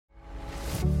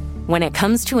When it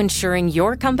comes to ensuring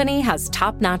your company has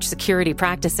top-notch security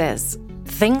practices,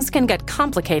 things can get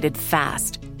complicated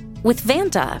fast. With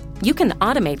Vanta, you can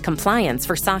automate compliance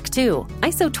for SOC 2,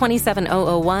 ISO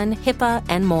 27001, HIPAA,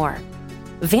 and more.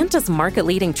 Vanta's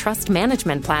market-leading trust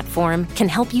management platform can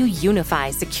help you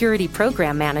unify security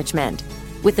program management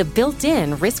with a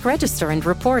built-in risk register and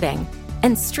reporting,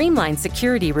 and streamline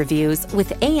security reviews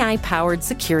with AI-powered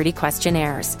security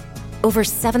questionnaires. Over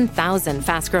 7,000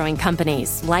 fast-growing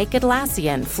companies like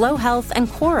Atlassian, Flow Health, and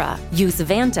Quora use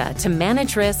Vanta to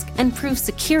manage risk and prove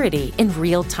security in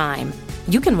real time.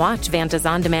 You can watch Vanta's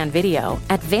on-demand video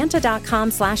at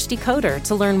vanta.com/decoder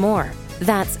to learn more.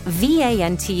 That's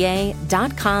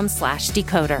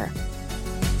vanta.com/decoder.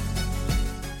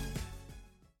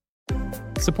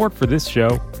 Support for this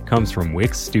show comes from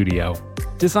Wix Studio.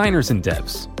 Designers and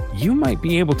devs, you might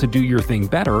be able to do your thing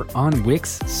better on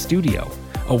Wix Studio,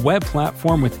 a web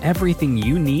platform with everything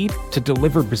you need to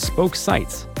deliver bespoke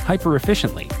sites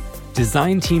hyper-efficiently.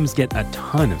 Design teams get a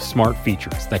ton of smart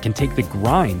features that can take the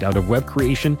grind out of web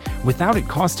creation without it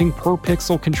costing per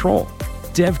pixel control.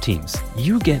 Dev teams,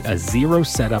 you get a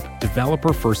zero-setup,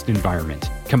 developer-first environment,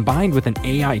 combined with an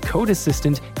AI code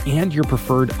assistant and your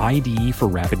preferred IDE for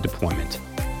rapid deployment.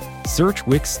 Search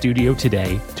Wix Studio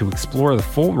today to explore the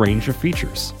full range of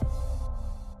features.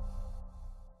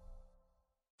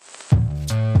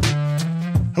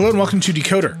 Hello and welcome to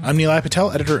Decoder. I'm Nilay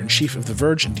Patel, editor-in-chief of The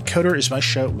Verge, and Decoder is my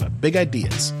show about big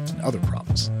ideas and other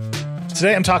problems.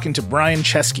 Today I'm talking to Brian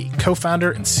Chesky,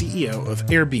 co-founder and CEO of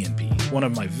AirBnB, one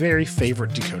of my very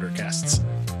favorite Decoder guests.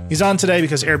 He's on today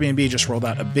because Airbnb just rolled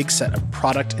out a big set of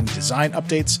product and design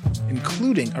updates,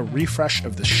 including a refresh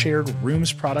of the shared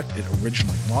rooms product it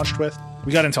originally launched with.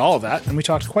 We got into all of that, and we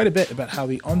talked quite a bit about how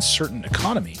the uncertain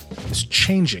economy is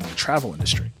changing the travel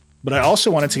industry. But I also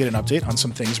wanted to get an update on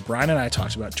some things Brian and I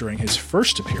talked about during his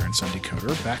first appearance on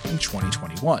Decoder back in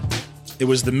 2021. It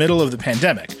was the middle of the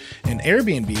pandemic, and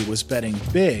Airbnb was betting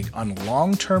big on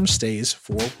long-term stays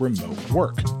for remote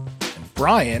work. And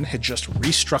Brian had just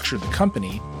restructured the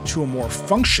company to a more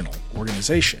functional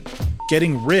organization,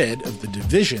 getting rid of the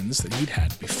divisions that he'd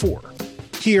had before.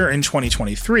 Here in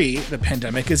 2023, the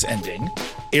pandemic is ending.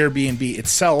 Airbnb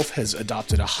itself has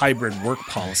adopted a hybrid work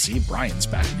policy. Brian's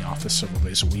back in the office several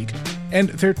days a week. And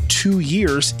they're 2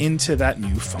 years into that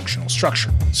new functional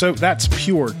structure. So that's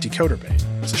pure Decoder bait.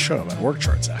 It's a show about work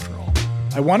charts, after all.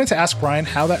 I wanted to ask Brian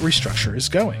how that restructure is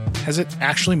going. Has it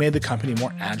actually made the company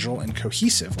more agile and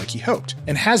cohesive like he hoped?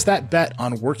 And has that bet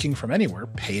on working from anywhere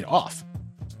paid off?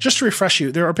 Just to refresh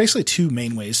you, there are basically two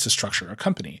main ways to structure a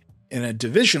company. In a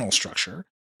divisional structure,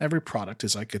 every product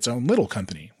is like its own little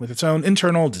company with its own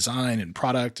internal design and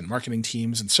product and marketing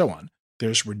teams and so on.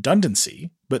 There's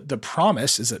redundancy, but the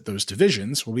promise is that those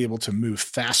divisions will be able to move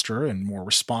faster and more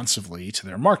responsively to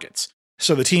their markets.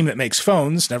 So the team that makes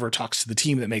phones never talks to the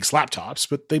team that makes laptops,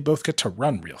 but they both get to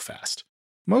run real fast.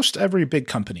 Most every big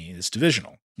company is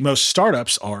divisional. Most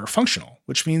startups are functional,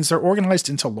 which means they're organized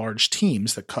into large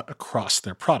teams that cut across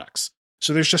their products.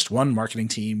 So there's just one marketing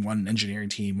team, one engineering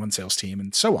team, one sales team,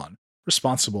 and so on,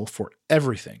 responsible for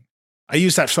everything. I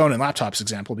use that phone and laptops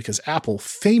example because Apple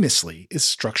famously is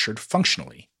structured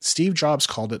functionally. Steve Jobs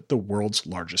called it the world's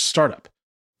largest startup.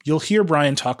 You'll hear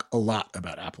Brian talk a lot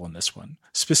about Apple in this one,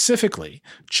 specifically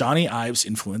Johnny Ive's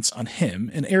influence on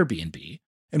him and Airbnb,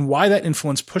 and why that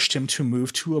influence pushed him to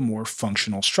move to a more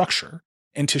functional structure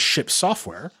and to ship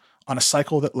software on a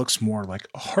cycle that looks more like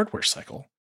a hardware cycle.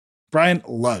 Brian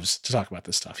loves to talk about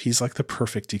this stuff. He's like the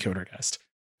perfect Decoder guest.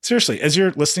 Seriously, as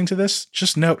you're listening to this,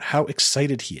 just note how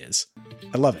excited he is.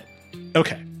 I love it.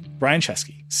 Okay, Brian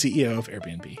Chesky, CEO of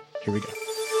Airbnb. Here we go.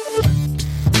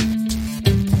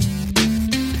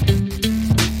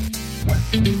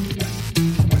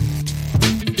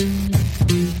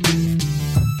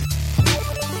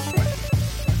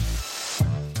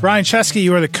 Brian Chesky,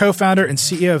 you are the co-founder and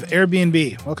CEO of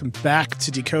Airbnb. Welcome back to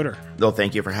Decoder. Well,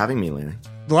 thank you for having me, Larry.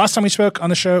 The last time we spoke on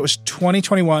the show, it was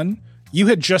 2021. You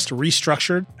had just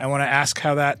restructured. I want to ask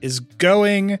how that is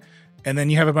going. And then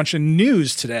you have a bunch of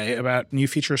news today about new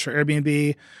features for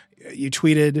Airbnb. You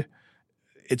tweeted,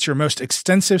 it's your most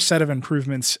extensive set of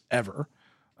improvements ever.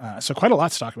 So quite a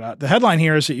lot to talk about. The headline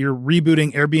here is that you're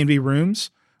rebooting Airbnb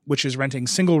Rooms, which is renting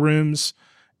single rooms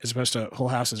as opposed to whole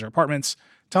houses or apartments.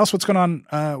 Tell us what's going on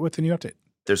with the new update.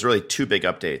 There's really two big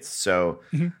updates. So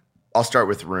I'll start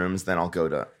with rooms, then I'll go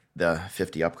to the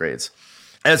 50 upgrades.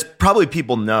 As probably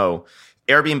people know,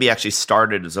 Airbnb actually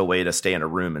started as a way to stay in a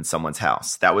room in someone's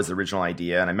house. That was the original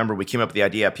idea. And I remember we came up with the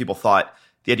idea, people thought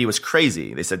the idea was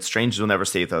crazy. They said strangers will never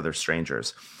stay with other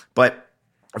strangers. But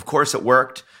of course it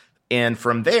worked. And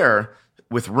from there,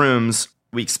 with rooms,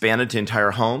 we expanded to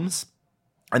entire homes.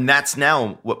 And that's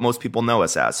now what most people know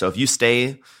us as. So if you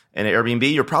stay in an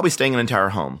Airbnb, you're probably staying in an entire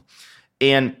home.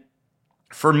 And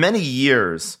for many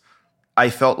years, I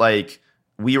felt like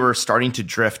we were starting to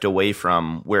drift away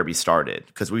from where we started,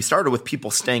 because we started with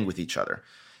people staying with each other.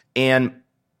 And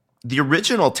the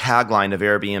original tagline of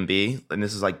Airbnb, and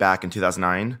this is like back in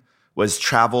 2009, was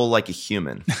travel like a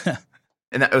human.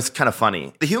 And that was kind of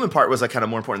funny. The human part was like kind of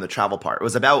more important than the travel part. It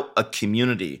was about a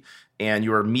community, and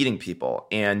you were meeting people,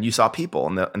 and you saw people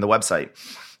in the website.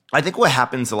 I think what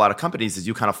happens to a lot of companies is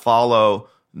you kind of follow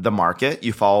the market,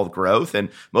 you follow growth, and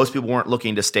most people weren't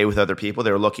looking to stay with other people.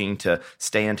 They were looking to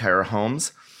stay in entire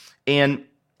homes. And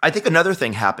I think another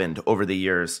thing happened over the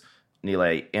years,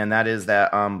 Nilay, and that is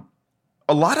that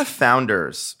a lot of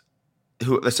founders,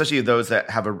 who, especially those that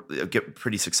get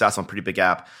pretty successful and pretty big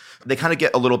app, they kind of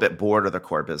get a little bit bored of their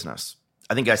core business.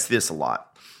 I think I see this a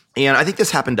lot. And I think this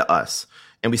happened to us.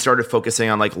 And we started focusing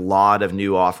on like a lot of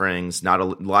new offerings, not a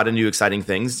lot of new exciting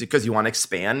things, because you want to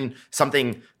expand.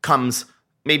 Something comes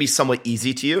maybe somewhat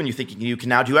easy to you, and you think you can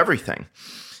now do everything.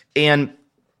 And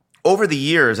over the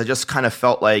years, I just kind of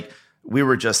felt like we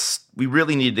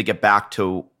really needed to get back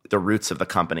to the roots of the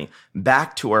company,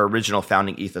 back to our original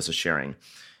founding ethos of sharing.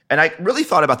 And I really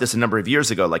thought about this a number of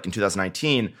years ago, like in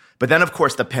 2019. But then, of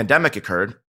course, the pandemic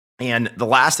occurred. And the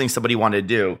last thing somebody wanted to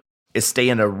do is stay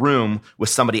in a room with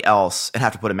somebody else and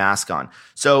have to put a mask on.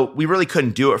 So we really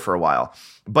couldn't do it for a while.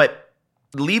 But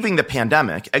exiting the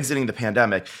pandemic,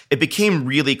 it became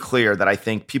really clear that I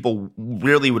think people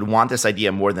really would want this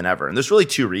idea more than ever. And there's really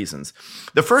two reasons.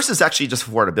 The first is actually just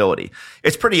affordability.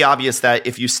 It's pretty obvious that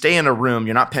if you stay in a room,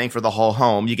 you're not paying for the whole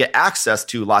home. You get access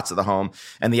to lots of the home.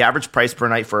 And the average price per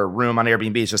night for a room on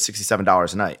Airbnb is just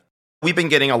 $67 a night. We've been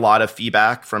getting a lot of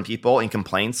feedback from people and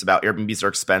complaints about Airbnbs are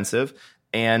expensive.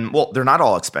 And well, they're not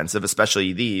all expensive,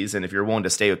 especially these. And if you're willing to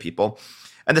stay with people.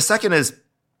 And the second is,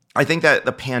 I think that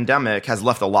the pandemic has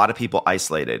left a lot of people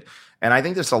isolated. And I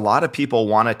think there's a lot of people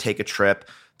want to take a trip.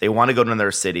 They want to go to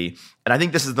another city. And I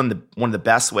think this is one of the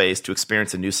best ways to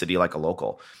experience a new city like a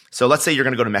local. So let's say you're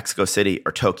going to go to Mexico City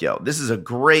or Tokyo. This is a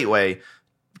great way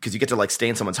because you get to like stay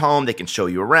in someone's home. They can show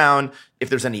you around. If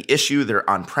there's any issue, they're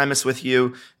on premise with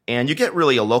you. And you get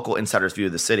really a local insider's view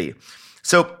of the city.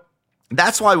 So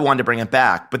that's why we wanted to bring it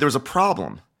back. But there was a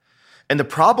problem. And the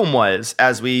problem was,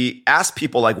 as we asked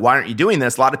people, like, why aren't you doing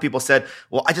this? A lot of people said,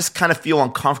 well, I just kind of feel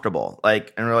uncomfortable. And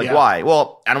we're like, why?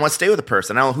 Well, I don't want to stay with a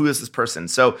person. I don't know who is this person.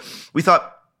 So we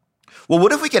thought, well,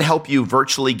 what if we could help you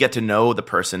virtually get to know the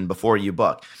person before you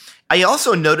book? I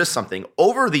also noticed something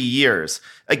over the years.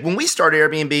 Like when we started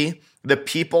Airbnb, the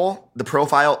people, the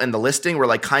profile, and the listing were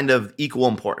like kind of equal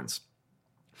importance.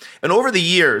 And over the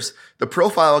years, the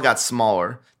profile got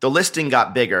smaller, the listing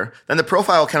got bigger, then the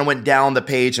profile kind of went down the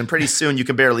page, and pretty soon you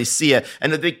could barely see it.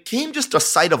 And it became just a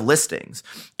site of listings.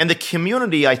 And the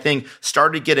community, I think,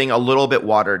 started getting a little bit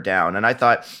watered down. And I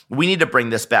thought, we need to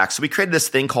bring this back. So we created this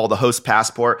thing called the Host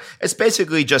Passport. It's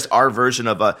basically just our version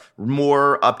of a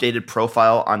more updated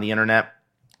profile on the internet.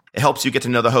 It helps you get to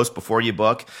know the host before you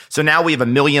book. So now we have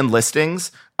 1 million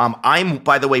listings. I'm,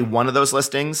 by the way, one of those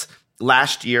listings.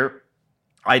 Last year,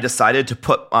 I decided to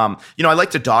put, I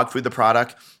like to dog food the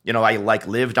product. I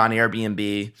lived on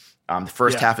Airbnb. The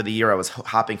first half of the year, I was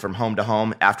hopping from home to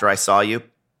home after I saw you.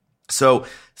 So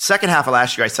second half of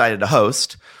last year, I decided to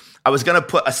host. I was going to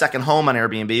put a second home on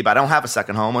Airbnb, but I don't have a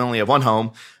second home. I only have one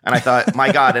home. And I thought,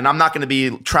 my God, and I'm not going to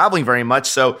be traveling very much.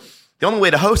 So the only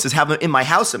way to host is have them in my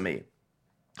house with me.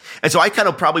 And so I kind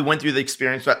of probably went through the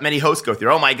experience that many hosts go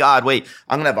through. Oh my God, wait,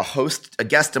 I'm going to have a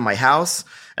guest in my house.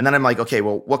 And then I'm like, okay,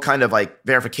 well, what kind of like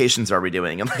verifications are we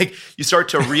doing? And like, you start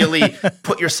to really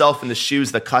put yourself in the shoes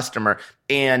of the customer.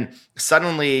 And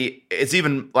suddenly it's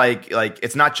even like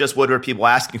it's not just what are people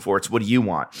asking for, it's what do you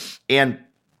want? And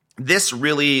this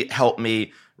really helped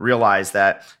me realize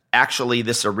that actually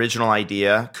this original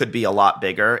idea could be a lot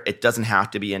bigger. It doesn't have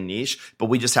to be a niche, but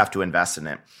we just have to invest in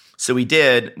it. So we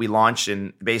launched,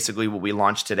 and basically what we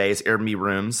launched today is Airbnb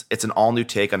Rooms. It's an all new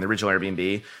take on the original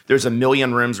Airbnb. There's 1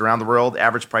 million rooms around the world,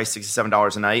 average price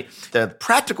 $67 a night. The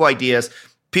practical idea is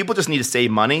people just need to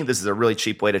save money. This is a really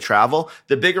cheap way to travel.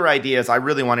 The bigger idea is I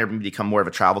really want Airbnb to become more of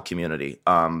a travel community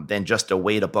than just a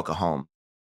way to book a home.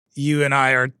 You and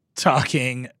I are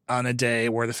talking on a day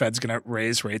where the Fed's going to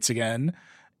raise rates again,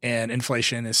 and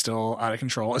inflation is still out of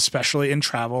control, especially in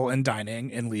travel and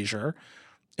dining and leisure.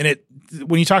 And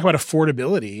when you talk about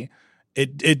affordability,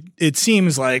 it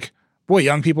seems like, boy,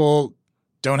 young people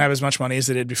don't have as much money as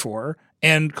they did before,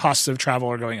 and costs of travel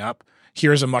are going up.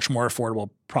 Here's a much more affordable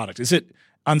product. Is it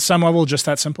on some level just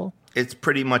that simple? It's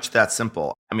pretty much that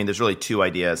simple. I mean, there's really two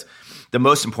ideas. The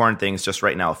most important thing is just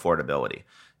right now affordability.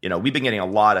 we've been getting a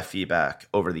lot of feedback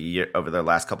over the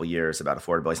last couple of years about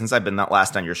affordability. Since I've been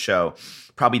last on your show,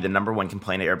 probably the number one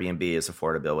complaint at Airbnb is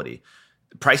affordability.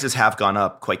 Prices have gone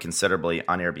up quite considerably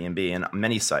on Airbnb and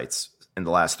many sites in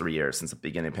the last 3 years since the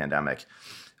beginning of the pandemic.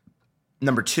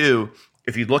 Number two,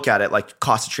 if you look at it, like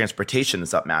cost of transportation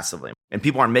is up massively and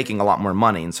people aren't making a lot more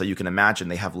money. And so you can imagine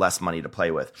they have less money to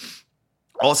play with.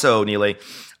 Also, Neely,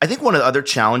 I think one of the other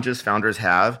challenges founders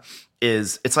have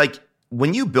is it's like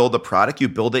when you build a product, you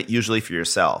build it usually for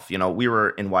yourself. We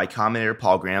were in Y Combinator,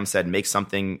 Paul Graham said, make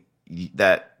something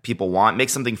that people want, make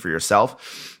something for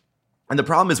yourself. And the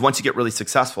problem is once you get really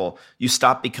successful, you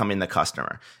stop becoming the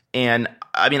customer. And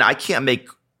I mean, I can't make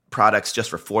products just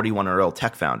for 41-year-old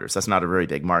tech founders. That's not a very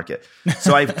big market.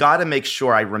 So I've got to make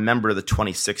sure I remember the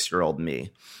 26-year-old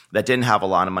me that didn't have a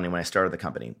lot of money when I started the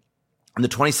company. And the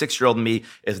 26-year-old me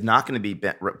is not going to be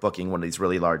booking one of these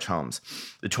really large homes.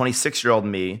 The 26-year-old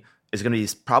me is going to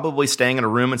be probably staying in a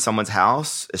room in someone's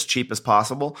house as cheap as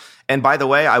possible. And by the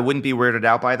way, I wouldn't be weirded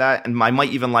out by that. And I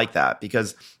might even like that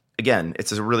because, again,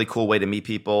 it's a really cool way to meet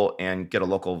people and get a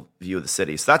local view of the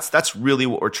city. So that's really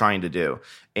what we're trying to do.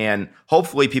 And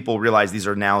hopefully people realize these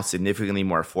are now significantly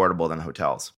more affordable than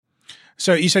hotels.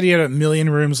 So you said you had 1 million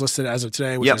rooms listed as of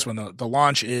today, which is when the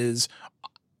launch is.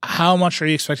 How much are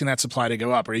you expecting that supply to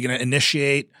go up? Are you going to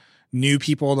initiate new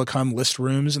people to come list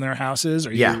rooms in their houses?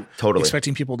 Are you totally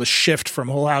expecting people to shift from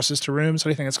whole houses to rooms? How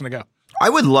do you think that's going to go? I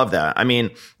would love that. I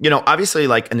mean, obviously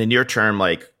like in the near term,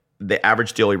 like the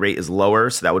average daily rate is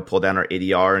lower. So that would pull down our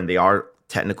ADR and they are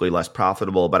technically less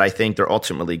profitable, but I think they're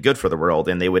ultimately good for the world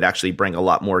and they would actually bring a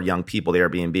lot more young people to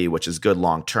Airbnb, which is good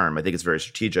long term. I think it's very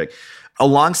strategic.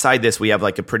 Alongside this, we have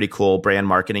like a pretty cool brand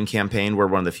marketing campaign. We're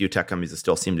one of the few tech companies that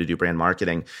still seem to do brand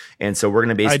marketing. And so we're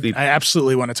going to basically... I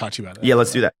absolutely want to talk to you about it. Yeah,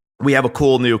 let's do that. We have a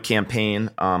cool new campaign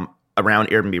around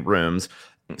Airbnb rooms.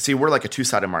 See, we're like a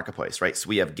two-sided marketplace, right? So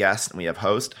we have guests and we have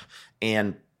host.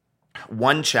 And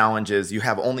one challenge is you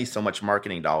have only so much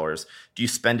marketing dollars. Do you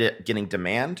spend it getting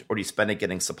demand or do you spend it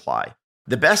getting supply?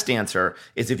 The best answer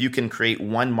is if you can create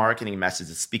one marketing message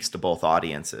that speaks to both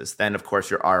audiences, then of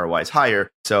course your ROI is higher.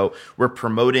 So we're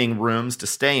promoting rooms to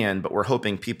stay in, but we're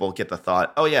hoping people get the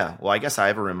thought, oh yeah, well, I guess I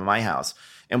have a room in my house.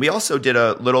 And we also did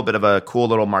a little bit of a cool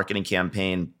little marketing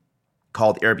campaign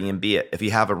called Airbnb It. If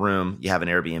you have a room, you have an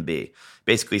Airbnb.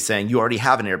 Basically saying you already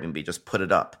have an Airbnb, just put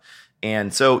it up.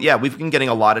 And so, yeah, we've been getting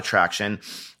a lot of traction.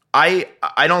 I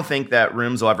don't think that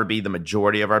rooms will ever be the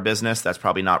majority of our business. That's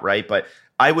probably not right. But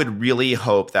I would really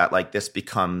hope that like this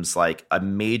becomes like a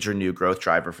major new growth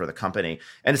driver for the company.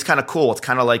 And it's kind of cool. It's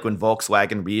kind of like when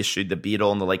Volkswagen reissued the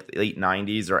Beetle in the late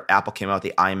 90s or Apple came out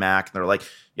with the iMac. And they're like,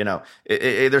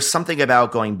 there's something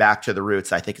about going back to the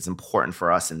roots. I think it's important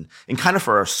for us and kind of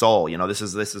for our soul. This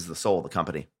is the soul of the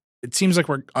company. It seems like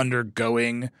we're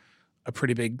undergoing a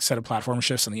pretty big set of platform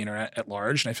shifts on the internet at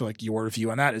large. And I feel like your view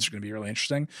on that is going to be really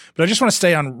interesting. But I just want to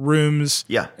stay on rooms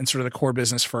and sort of the core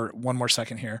business for one more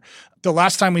second here. The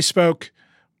last time we spoke,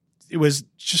 it was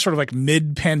just sort of like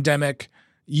mid-pandemic.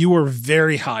 You were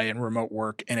very high in remote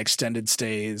work and extended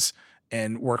stays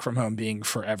and work from home being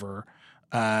forever.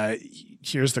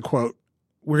 Here's the quote.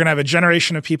 We're going to have a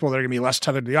generation of people that are going to be less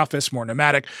tethered to the office, more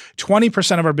nomadic.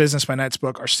 20% of our business by Night's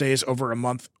Book are stays over a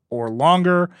month or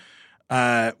longer.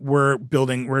 We're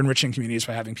enriching communities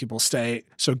by having people stay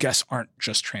so guests aren't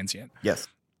just transient. Yes.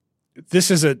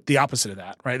 This is the opposite of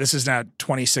that, right? This is now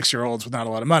 26-year-olds with not a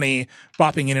lot of money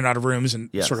bopping in and out of rooms and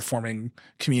sort of forming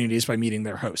communities by meeting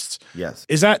their hosts. Yes.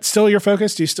 Is that still your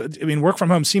focus? Work from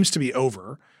home seems to be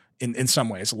over in some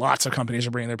ways. Lots of companies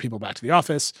are bringing their people back to the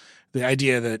office. The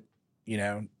idea that,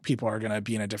 people are going to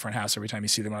be in a different house every time you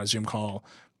see them on a Zoom call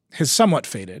has somewhat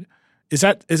faded. Is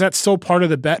that still part of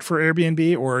the bet for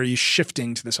Airbnb, or are you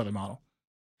shifting to this other model?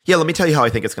 Yeah, let me tell you how I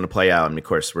think it's going to play out. And of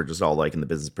course, we're just all like in the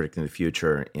business of predicting the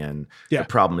future. And the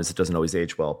problem is it doesn't always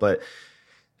age well. But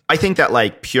I think that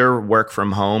like pure work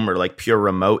from home or like pure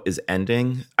remote is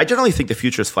ending. I generally think the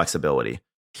future is flexibility.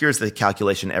 Here's the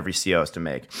calculation every CEO has to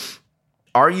make.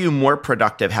 Are you more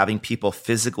productive having people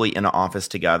physically in an office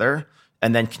together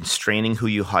and then constraining who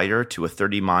you hire to a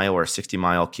 30-mile or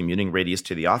 60-mile commuting radius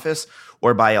to the office,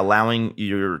 or by allowing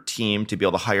your team to be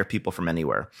able to hire people from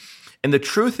anywhere? And the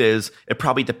truth is, it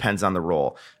probably depends on the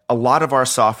role. A lot of our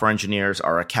software engineers,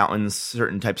 our accountants,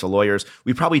 certain types of lawyers,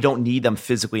 we probably don't need them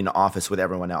physically in the office with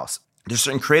everyone else. There's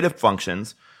certain creative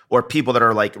functions or people that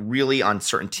are like really on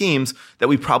certain teams that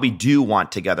we probably do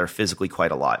want together physically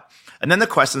quite a lot. And then the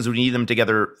question is, we need them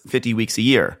together 50 weeks a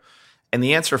year. And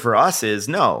the answer for us is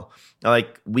no.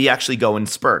 Like we actually go in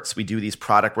spurts. We do these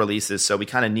product releases. So we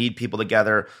kind of need people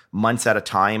together months at a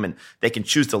time, and they can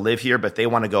choose to live here, but if they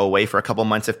want to go away for a couple of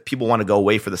months. If people want to go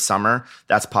away for the summer,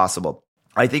 that's possible.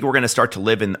 I think we're going to start to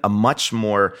live in a much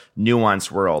more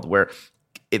nuanced world where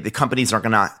the companies aren't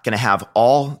going to have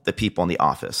all the people in the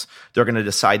office. They're going to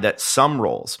decide that some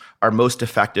roles are most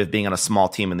effective being on a small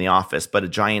team in the office, but a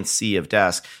giant sea of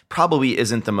desks probably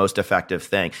isn't the most effective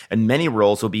thing. And many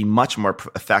roles will be much more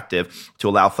effective to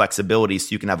allow flexibility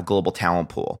so you can have a global talent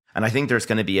pool. And I think there's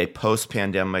going to be a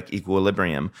post-pandemic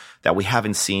equilibrium that we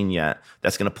haven't seen yet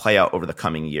that's going to play out over the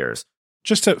coming years.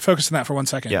 Just to focus on that for 1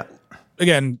 second. Yeah.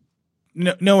 Again,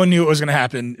 no one knew it was going to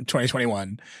happen in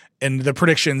 2021. And the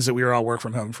predictions that we were all work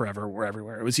from home forever were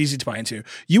everywhere. It was easy to buy into.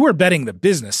 You were betting the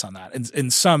business on that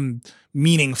in some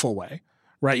meaningful way,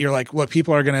 right? You're like, look,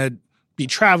 people are going to be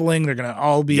traveling. They're going to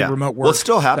all be remote work. Well, it's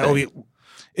still happening.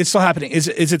 It's still happening. Is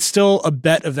it still a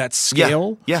bet of that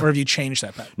scale? Yeah. Or have you changed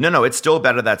that bet? No, it's still a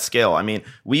bet of that scale. I mean,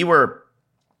 we were,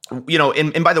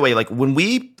 and by the way, like when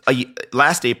we,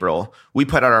 last April, we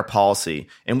put out our policy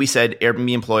and we said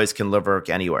Airbnb employees can live or work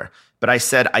anywhere. But I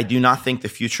said, I do not think the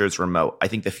future is remote. I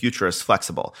think the future is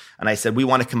flexible. And I said, we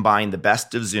want to combine the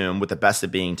best of Zoom with the best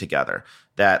of being together.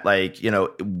 That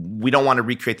we don't want to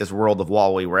recreate this world of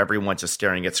Wall-E where everyone's just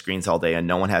staring at screens all day and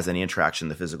no one has any interaction in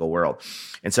the physical world.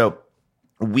 And so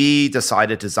we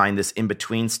decided to design this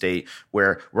in-between state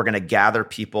where we're going to gather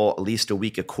people at least a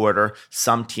week, a quarter.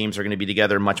 Some teams are going to be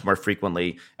together much more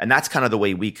frequently. And that's kind of the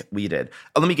way we did.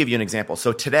 Let me give you an example.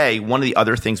 So today, one of the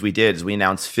other things we did is we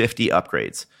announced 50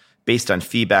 upgrades based on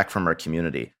feedback from our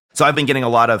community. So I've been getting a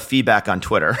lot of feedback on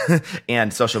Twitter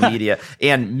and social media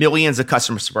and millions of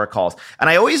customer support calls.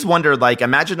 And I always wonder,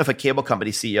 imagine if a cable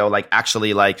company CEO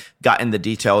actually got in the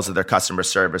details of their customer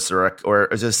service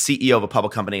or as a CEO of a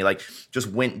public company, just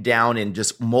went down and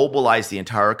just mobilized the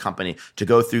entire company to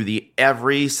go through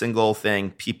every single thing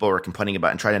people are complaining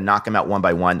about and try to knock them out one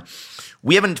by one.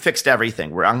 We haven't fixed everything.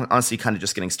 We're honestly kind of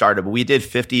just getting started, but we did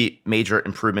 50 major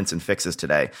improvements and fixes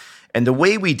today. And the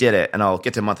way we did it, and I'll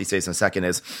get to monthly stays in a second,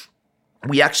 is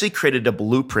we actually created a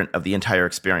blueprint of the entire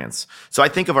experience. So I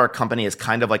think of our company as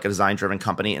kind of like a design-driven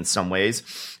company in some ways.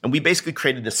 And we basically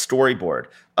created a storyboard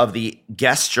of the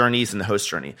guest journeys and the host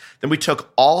journey. Then we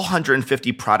took all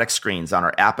 150 product screens on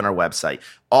our app and our website,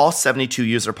 all 72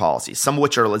 user policies, some of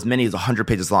which are as many as 100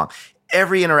 pages long,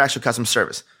 every interaction with customer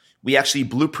service. We actually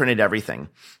blueprinted everything.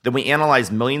 Then we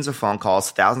analyzed millions of phone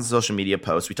calls, thousands of social media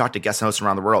posts. We talked to guest hosts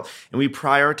around the world, and we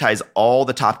prioritized all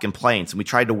the top complaints, and we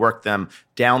tried to work them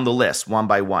down the list one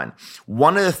by one.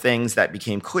 One of the things that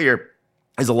became clear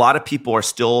is a lot of people are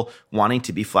still wanting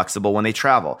to be flexible when they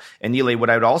travel. And Neely, what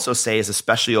I would also say is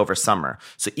especially over summer.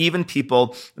 So even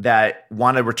people that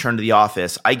want to return to the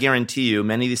office, I guarantee you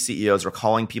many of these CEOs are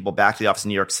calling people back to the office in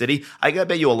New York City. I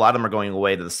bet you a lot of them are going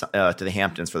away to the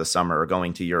Hamptons for the summer or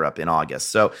going to Europe in August.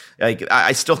 So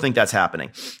I still think that's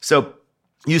happening. So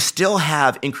you still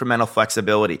have incremental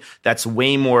flexibility. That's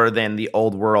way more than the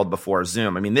old world before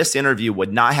Zoom. I mean, this interview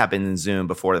would not happen in Zoom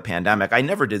before the pandemic. I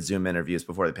never did Zoom interviews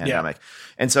before the pandemic. Yeah.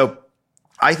 And so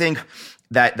I think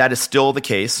that is still the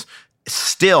case.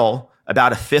 Still,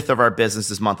 about a fifth of our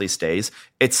business is monthly stays.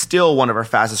 It's still one of our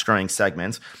fastest growing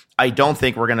segments. I don't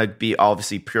think we're going to be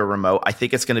obviously pure remote. I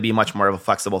think it's going to be much more of a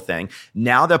flexible thing.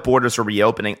 Now that borders are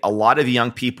reopening, a lot of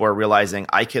young people are realizing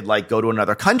I could go to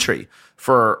another country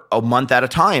for a month at a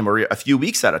time or a few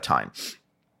weeks at a time.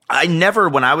 I never,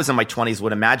 when I was in my 20s,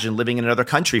 would imagine living in another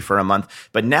country for a month,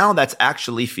 but now that's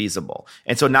actually feasible.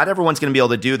 And so not everyone's going to be able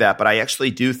to do that, but I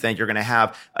actually do think you're going to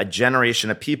have a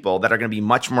generation of people that are going to be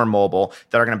much more mobile,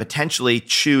 that are going to potentially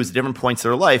choose different points of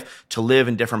their life to live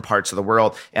in different parts of the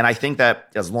world. And I think that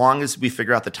as long as we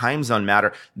figure out the time zone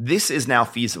matter, this is now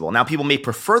feasible. Now, people may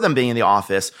prefer them being in the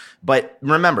office, but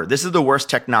remember, this is the worst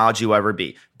technology will ever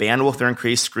be. Bandwidth will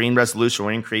increase, screen resolution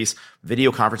will increase,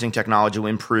 video conferencing technology will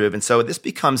improve. And so this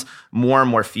becomes more and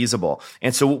more feasible.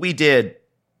 And so what we did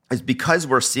is because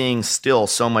we're seeing still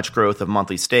so much growth of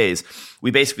monthly stays, we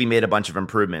basically made a bunch of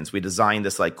improvements. We designed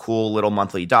this cool little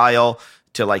monthly dial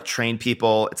to train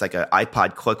people. It's like an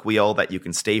iPod click wheel that you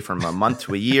can stay from a month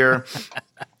to a year.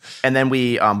 And then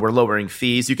we're lowering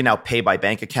fees. You can now pay by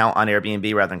bank account on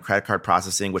Airbnb rather than credit card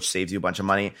processing, which saves you a bunch of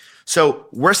money. So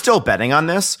we're still betting on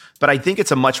this, but I think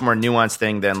it's a much more nuanced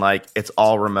thing than it's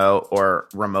all remote or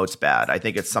remote's bad. I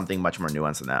think it's something much more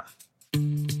nuanced than that.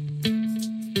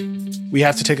 We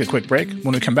have to take a quick break.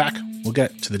 When we come back, we'll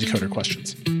get to the decoder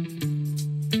questions.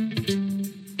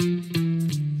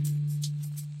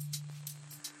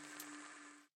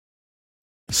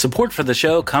 Support for the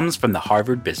show comes from the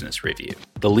Harvard Business Review,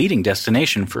 the leading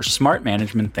destination for smart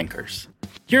management thinkers.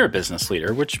 You're a business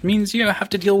leader, which means you have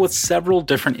to deal with several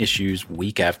different issues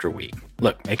week after week.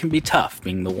 Look, it can be tough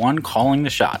being the one calling the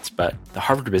shots, but the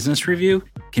Harvard Business Review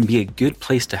can be a good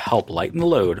place to help lighten the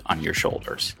load on your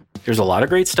shoulders. There's a lot of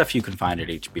great stuff you can find at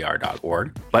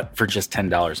hbr.org, but for just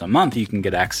 $10 a month, you can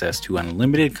get access to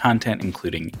unlimited content,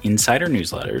 including insider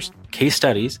newsletters, case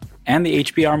studies, and the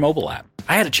HBR mobile app.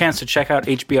 I had a chance to check out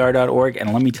hbr.org,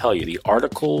 and let me tell you, the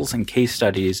articles and case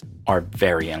studies are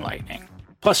very enlightening.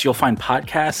 Plus, you'll find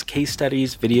podcasts, case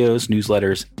studies, videos,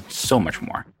 newsletters, so much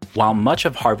more. While much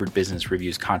of Harvard Business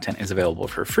Review's content is available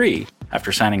for free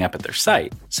after signing up at their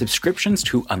site, subscriptions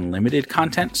to unlimited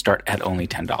content start at only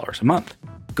 $10 a month.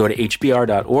 Go to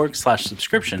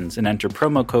hbr.org/subscriptions and enter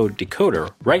promo code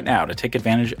DECODER right now to take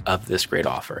advantage of this great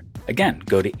offer. Again,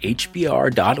 go to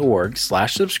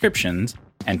hbr.org/subscriptions,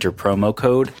 enter promo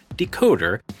code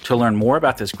DECODER to learn more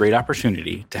about this great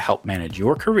opportunity to help manage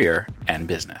your career and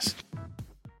business.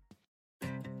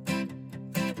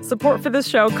 Support for this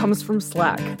show comes from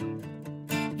Slack.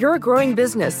 You're a growing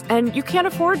business and you can't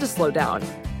afford to slow down.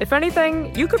 If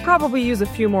anything, you could probably use a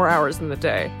few more hours in the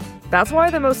day. That's why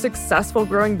the most successful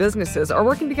growing businesses are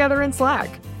working together in Slack.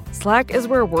 Slack is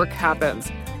where work happens,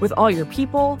 with all your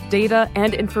people, data,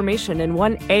 and information in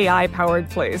one AI-powered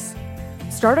place.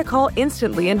 Start a call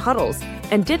instantly in huddles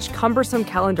and ditch cumbersome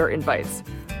calendar invites.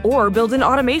 Or build an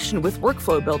automation with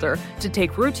Workflow Builder to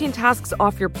take routine tasks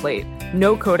off your plate.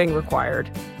 No coding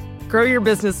required. Grow your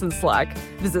business in Slack.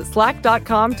 Visit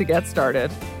slack.com to get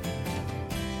started.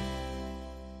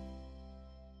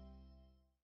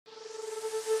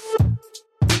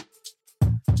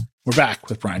 We're back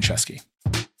with Brian Chesky.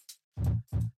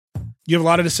 You have a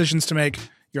lot of decisions to make.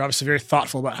 You're obviously very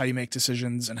thoughtful about how you make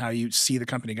decisions and how you see the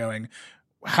company going.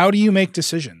 How do you make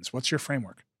decisions? What's your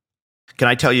framework? Can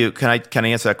I tell you, can I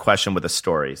answer that question with a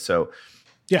story? So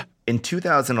yeah, in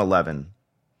 2011,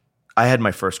 I had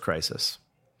my first crisis.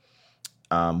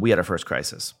 We had our first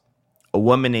crisis. A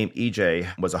woman named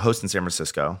EJ was a host in San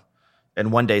Francisco.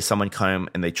 And one day someone came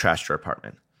and they trashed her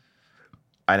apartment.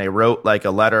 And I wrote like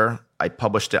a letter. I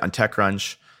published it on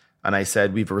TechCrunch. And I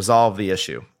said, we've resolved the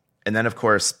issue. And then, of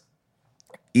course,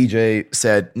 EJ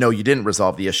said, no, you didn't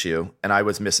resolve the issue. And I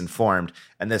was misinformed.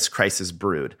 And this crisis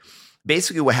brewed.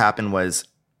 Basically, what happened was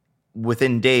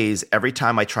within days, every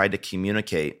time I tried to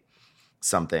communicate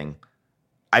something,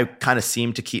 I kind of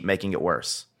seemed to keep making it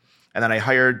worse. And then I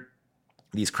hired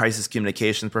these crisis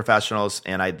communications professionals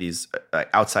and I had these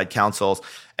outside counsels,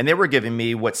 and they were giving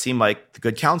me what seemed like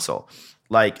good counsel.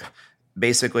 Like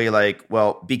basically like,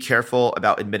 well, be careful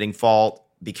about admitting fault.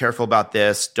 Be careful about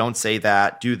this. Don't say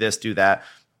that. Do this, do that.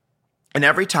 And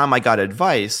every time I got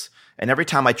advice and every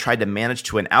time I tried to manage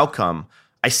to an outcome,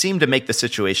 I seemed to make the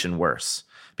situation worse.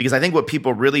 Because I think what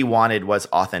people really wanted was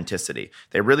authenticity.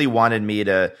 They really wanted me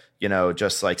to,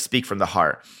 just like speak from the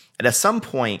heart. And at some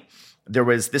point,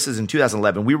 this is in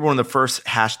 2011, we were one of the first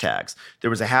hashtags. There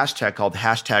was a hashtag called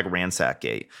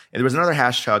 #RansacGate. And there was another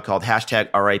hashtag called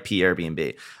 #RIP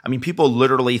Airbnb. I mean, people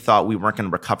literally thought we weren't going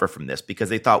to recover from this because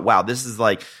they thought, wow, this is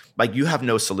like you have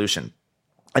no solution.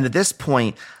 And at this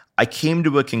point, I came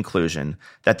to a conclusion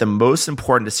that the most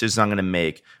important decisions I'm going to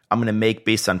make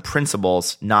based on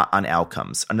principles, not on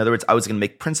outcomes. In other words, I was going to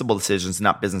make principle decisions,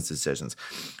 not business decisions.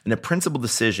 And a principle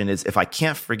decision is if I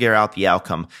can't figure out the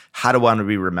outcome, how do I want to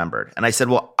be remembered? And I said,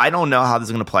 well, I don't know how this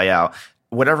is going to play out.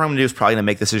 Whatever I'm going to do is probably going to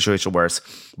make the situation worse.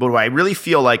 But what I really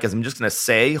feel like is I'm just going to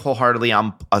say wholeheartedly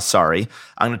I'm sorry.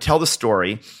 I'm going to tell the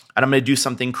story. And I'm going to do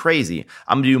something crazy.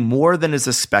 I'm going to do more than is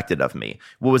expected of me.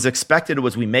 What was expected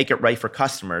was we make it right for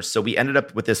customers. So we ended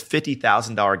up with this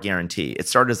 $50,000 guarantee. It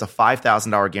started as a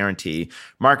 $5,000 guarantee.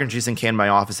 Mark Andreessen came to my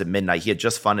office at midnight. He had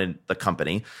just funded the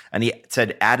company. And he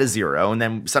said, add a zero. And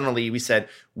then suddenly we said,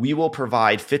 we will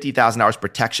provide $50,000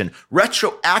 protection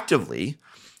retroactively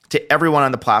to everyone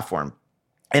on the platform.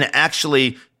 And it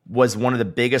actually was one of the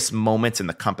biggest moments in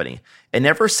the company. And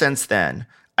ever since then,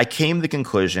 I came to the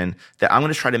conclusion that I'm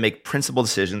going to try to make principled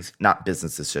decisions, not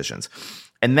business decisions.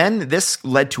 And then this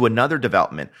led to another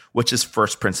development, which is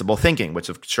first principle thinking, which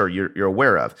I'm sure you're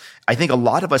aware of. I think a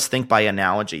lot of us think by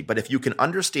analogy, but if you can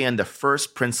understand the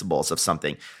first principles of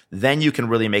something, then you can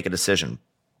really make a decision.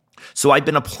 So I've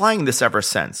been applying this ever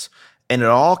since. And it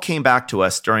all came back to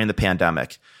us during the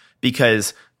pandemic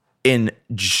because in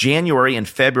January and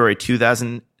February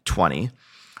 2020,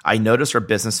 I noticed our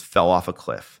business fell off a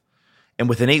cliff. And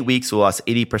within 8 weeks, we lost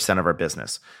 80% of our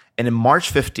business. And in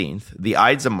March 15th, the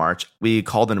Ides of March, we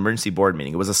called an emergency board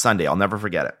meeting. It was a Sunday. I'll never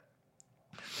forget it.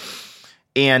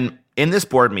 And in this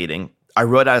board meeting, I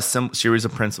wrote out a series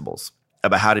of principles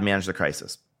about how to manage the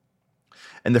crisis.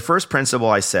 And the first principle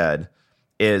I said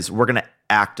is we're going to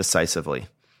act decisively.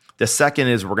 The second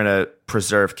is we're going to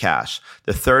preserve cash.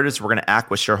 The third is we're going to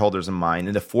act with shareholders in mind.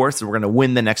 And the fourth is we're going to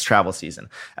win the next travel season.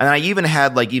 And I even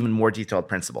had even more detailed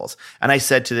principles. And I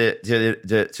said to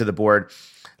the board,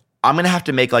 I'm going to have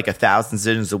to make like 1,000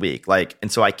 decisions a week.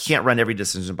 And so I can't run every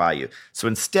decision by you. So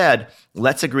instead,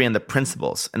 let's agree on the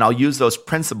principles, and I'll use those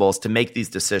principles to make these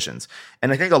decisions.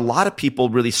 And I think a lot of people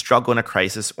really struggle in a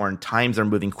crisis or in times they're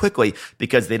moving quickly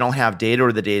because they don't have data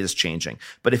or the data is changing.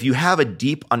 But if you have a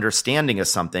deep understanding of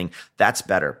something, that's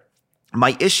better.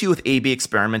 My issue with A/B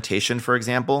experimentation, for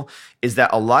example, is that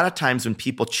a lot of times when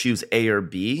people choose A or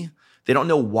B, they don't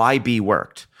know why B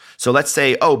worked. So let's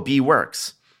say, oh, B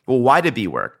works. Well, why did B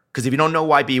work? Because if you don't know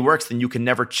why B works, then you can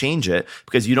never change it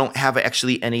because you don't have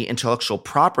actually any intellectual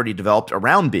property developed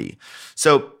around B.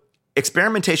 So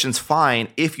experimentation's fine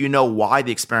if you know why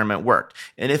the experiment worked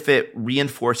and if it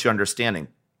reinforces your understanding.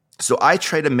 So I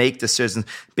try to make decisions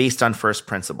based on first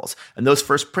principles. And those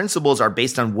first principles are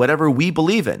based on whatever we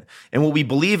believe in. And what we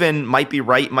believe in might be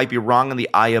right, might be wrong in the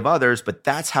eye of others, but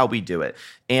that's how we do it.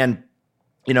 And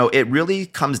it really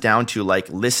comes down to like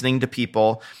listening to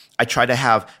people. I try to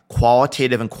have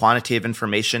qualitative and quantitative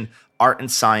information, art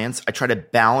and science. I try to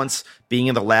balance being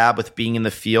in the lab with being in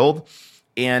the field.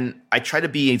 And I try to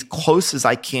be as close as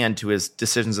I can to his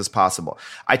decisions as possible.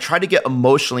 I try to get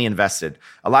emotionally invested.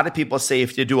 A lot of people say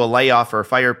if you do a layoff or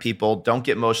fire people, don't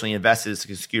get emotionally invested,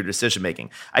 it's skew your decision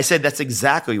making. I said that's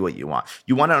exactly what you want.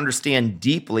 You want to understand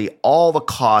deeply all the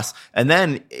costs. And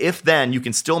then if then you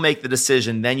can still make the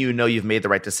decision, then you know you've made the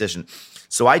right decision.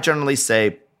 So I generally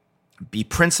say, be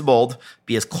principled,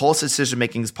 be as close to decision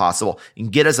making as possible,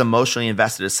 and get as emotionally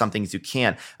invested as something as you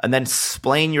can, and then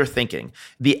explain your thinking.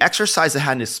 The exercise of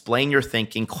how to explain your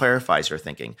thinking clarifies your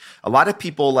thinking. A lot of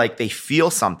people they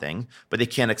feel something, but they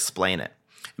can't explain it.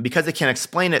 And because they can't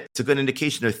explain it, it's a good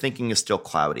indication their thinking is still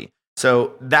cloudy.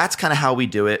 So that's kind of how we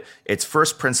do it. It's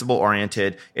first principle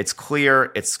oriented. It's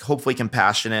clear. It's hopefully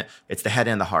compassionate. It's the head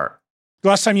and the heart. The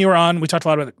last time you were on, we talked a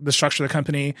lot about the structure of the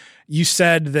company. You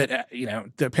said that,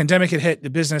 the pandemic had hit,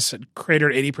 the business had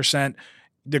cratered 80%.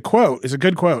 The quote is a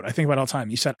good quote. I think about it all the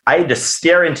time. You said, I had to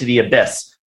stare into the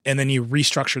abyss. And then you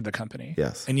restructured the company.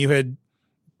 Yes. And you had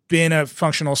been a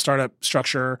functional startup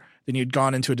structure. Then you'd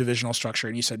gone into a divisional structure.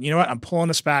 And you said, you know what? I'm pulling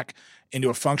this back into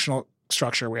a functional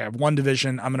structure where I have one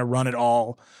division. I'm going to run it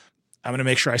all. I'm going to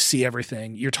make sure I see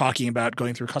everything. You're talking about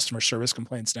going through customer service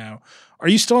complaints now. Are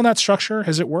you still in that structure?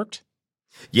 Has it worked?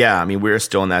 Yeah, we're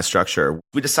still in that structure.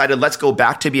 We decided let's go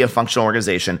back to be a functional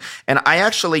organization. And I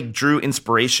actually drew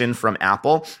inspiration from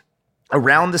Apple.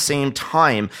 Around the same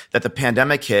time that the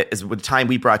pandemic hit is the time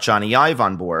we brought Johnny Ive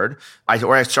on board.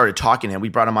 I started talking to him. We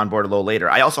brought him on board a little later.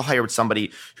 I also hired somebody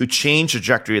who changed the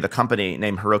trajectory of the company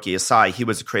named Hiroki Asai. He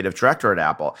was a creative director at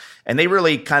Apple. And they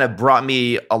really kind of brought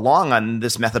me along on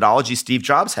this methodology Steve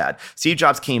Jobs had. Steve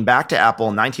Jobs came back to Apple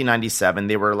in 1997.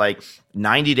 They were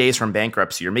 90 days from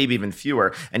bankruptcy or maybe even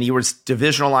fewer. And he was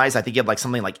divisionalized. I think he had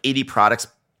something like 80 products.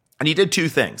 And he did two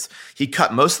things. He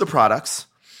cut most of the products,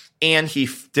 and he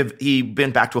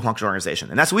went back to a functional organization.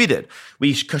 And that's what we did.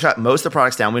 We shut most of the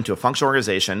products down, went to a functional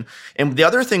organization. And the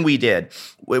other thing we did,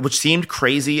 which seemed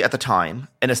crazy at the time,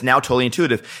 and it's now totally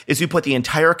intuitive, is we put the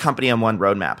entire company on one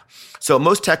roadmap. So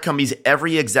most tech companies,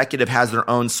 every executive has their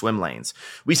own swim lanes.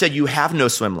 We said, you have no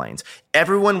swim lanes.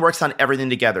 Everyone works on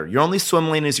everything together. Your only swim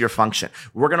lane is your function.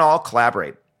 We're going to all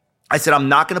collaborate. I said, I'm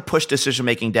not going to push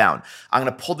decision-making down. I'm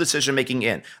going to pull decision-making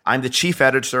in. I'm the chief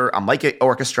editor. I'm like an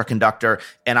orchestra conductor,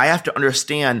 and I have to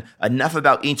understand enough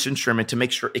about each instrument to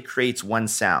make sure it creates one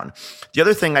sound. The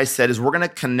other thing I said is we're going to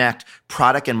connect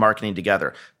product and marketing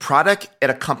together. Product at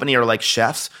a company are like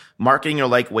chefs. Marketing are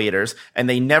like waiters, and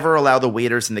they never allow the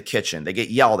waiters in the kitchen. They get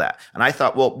yelled at. And I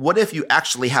thought, well, what if you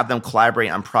actually have them collaborate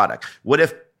on product? What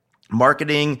if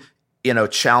marketing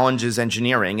challenges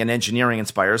engineering and engineering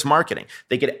inspires marketing?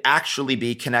 They could actually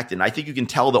be connected. And I think you can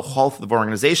tell the health of the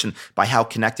organization by how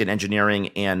connected engineering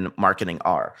and marketing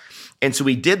are. And so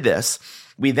we did this.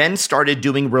 We then started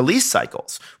doing release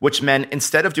cycles, which meant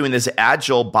instead of doing this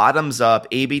agile bottoms up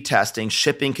A/B testing,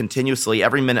 shipping continuously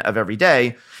every minute of every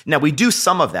day, now we do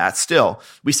some of that still.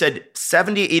 We said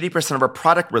 70-80% of our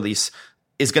product release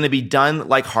is going to be done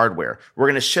like hardware. We're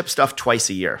going to ship stuff twice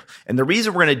a year. And the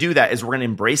reason we're going to do that is we're going to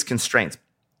embrace constraints.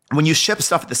 When you ship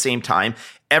stuff at the same time,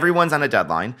 everyone's on a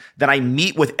deadline. Then I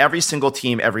meet with every single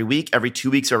team every week, every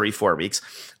 2 weeks, or every 4 weeks.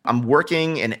 I'm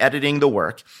working and editing the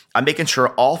work. I'm making sure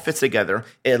it all fits together.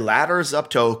 It ladders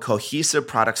up to a cohesive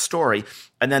product story.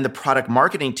 And then the product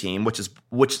marketing team, which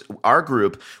our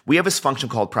group, we have this function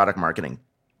called product marketing.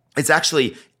 It's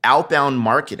actually outbound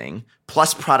marketing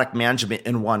plus product management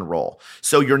in one role.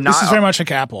 So you're not. This is very much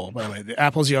like Apple, by the way.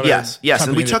 Apple's the other. Yes,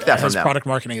 and we took that from them. Product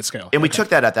marketing at scale. And we took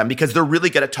that at them because they're really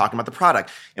good at talking about the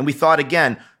product. And we thought,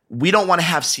 again, we don't want to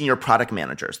have senior product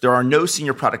managers. There are no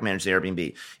senior product managers at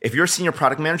Airbnb. If you're a senior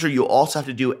product manager, you also have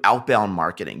to do outbound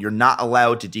marketing. You're not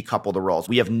allowed to decouple the roles.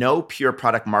 We have no pure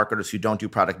product marketers who don't do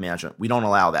product management. We don't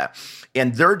allow that.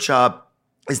 And their job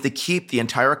is to keep the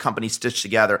entire company stitched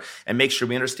together and make sure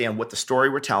we understand what the story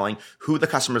we're telling, who the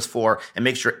customer's for, and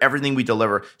make sure everything we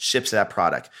deliver ships that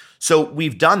product. So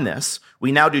we've done this.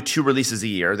 We now do 2 releases a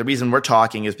year. The reason we're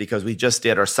talking is because we just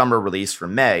did our summer release for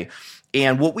May.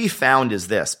 And what we found is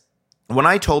this. When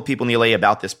I told people in the LA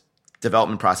about this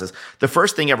development process, the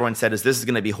first thing everyone said is this is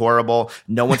going to be horrible.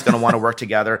 No one's going to want to work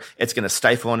together. It's going to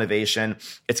stifle innovation.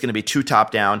 It's going to be too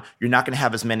top down. You're not going to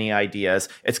have as many ideas.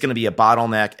 It's going to be a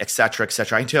bottleneck, et cetera, et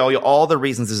cetera. I can tell you all the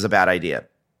reasons this is a bad idea.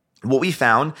 What we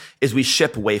found is we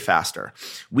ship way faster.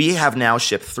 We have now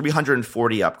shipped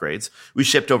 340 upgrades. We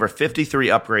shipped over 53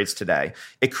 upgrades today.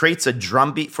 It creates a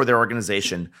drumbeat for their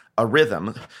organization, a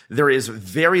rhythm. There is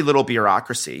very little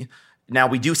bureaucracy. Now,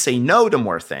 we do say no to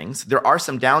more things. There are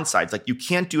some downsides, like you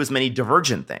can't do as many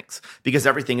divergent things because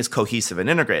everything is cohesive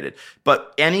and integrated.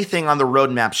 But anything on the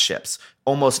roadmap ships.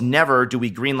 Almost never do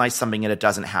we greenlight something and it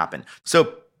doesn't happen.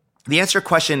 So the answer to your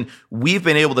question, we've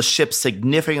been able to ship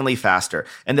significantly faster.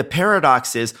 And the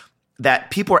paradox is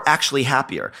that people are actually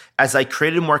happier. As I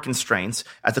created more constraints,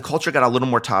 as the culture got a little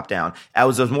more top down,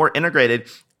 as it was more integrated,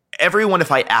 everyone,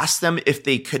 if I asked them if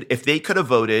they could have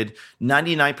voted,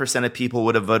 99% of people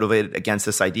would have voted against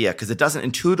this idea because it doesn't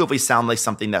intuitively sound like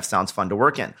something that sounds fun to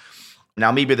work in. Now,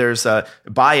 maybe there's a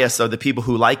bias of the people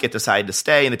who like it decided to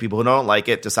stay and the people who don't like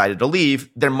it decided to leave.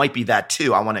 There might be that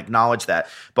too. I want to acknowledge that.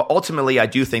 But ultimately, I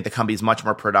do think the company is much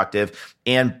more productive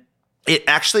and it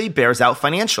actually bears out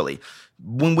financially.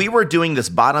 When we were doing this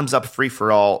bottoms-up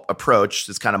free-for-all approach,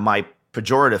 it's kind of my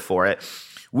pejorative for it,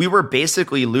 we were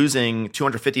basically losing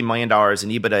 $250 million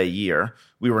in EBITDA a year.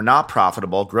 We were not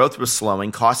profitable. Growth was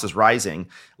slowing. Cost is rising.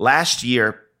 Last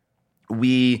year,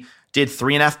 we did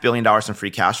 $3.5 billion in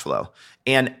free cash flow.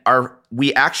 And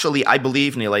I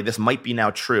believe, Neil, this might be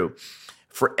now true.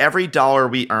 For every dollar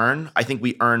we earn, I think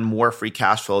we earn more free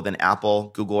cash flow than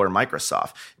Apple, Google, or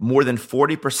Microsoft. More than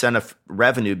 40% of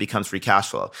revenue becomes free cash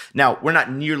flow. Now, we're not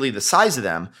nearly the size of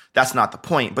them. That's not the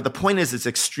point. But the point is it's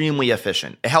extremely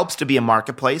efficient. It helps to be a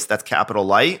marketplace that's capital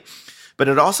light, but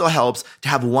it also helps to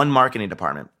have one marketing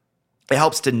department. It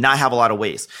helps to not have a lot of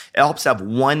waste. It helps to have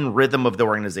one rhythm of the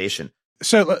organization.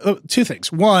 So 2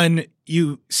 things. One,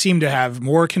 you seem to have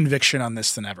more conviction on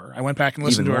this than ever. I went back and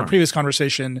listened to our previous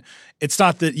conversation. It's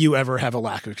not that you ever have a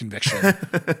lack of conviction.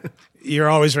 You're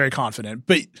always very confident.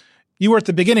 But you were at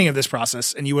the beginning of this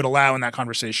process and you would allow in that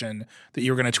conversation that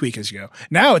you were going to tweak as you go.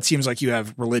 Now it seems like you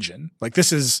have religion. Like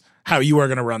this is how you are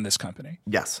going to run this company.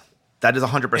 Yes, that is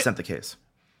 100% the case.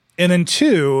 And then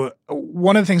 2,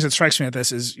 one of the things that strikes me at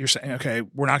this is you're saying, okay,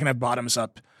 we're not going to have bottoms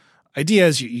up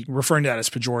ideas. You're referring to that as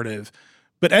pejorative.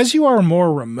 But as you are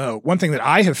more remote, one thing that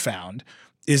I have found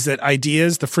is that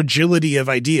ideas, the fragility of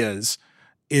ideas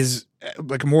is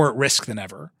like more at risk than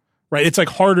ever, right? It's like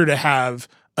harder to have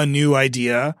a new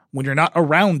idea when you're not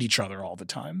around each other all the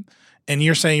time. And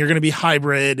you're saying you're going to be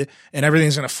hybrid and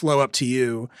everything's going to flow up to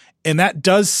you. And that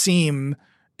does seem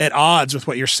at odds with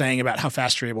what you're saying about how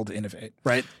fast you're able to innovate,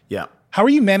 right? Yeah. How are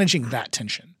you managing that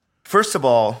tension? First of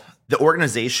all, the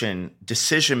organization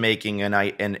decision-making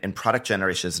and product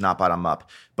generation is not bottom up,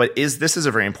 but this is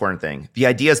a very important thing. The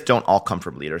ideas don't all come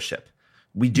from leadership.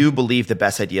 We do believe the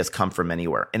best ideas come from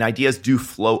anywhere, and ideas do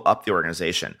flow up the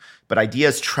organization, but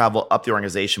ideas travel up the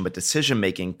organization, but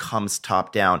decision-making comes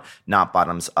top down, not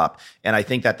bottoms up. And I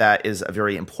think that is a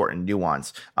very important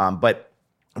nuance. But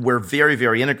we're very,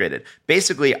 very integrated.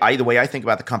 Basically, the way I think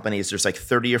about the company is there's like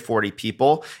 30 or 40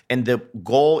 people, and the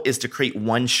goal is to create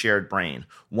one shared brain,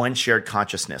 one shared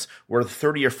consciousness, where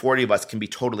 30 or 40 of us can be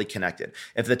totally connected.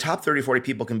 If the top 30 or 40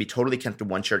 people can be totally connected to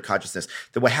one shared consciousness,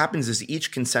 then what happens is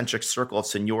each concentric circle of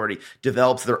seniority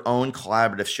develops their own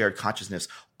collaborative shared consciousness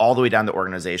all the way down the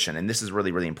organization. And this is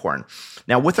really, really important.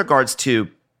 Now, with regards to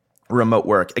remote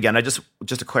work, again, just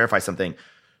to clarify something,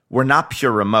 we're not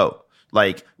pure remote.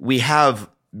 Like we have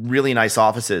really nice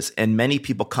offices, and many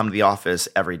people come to the office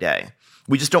every day.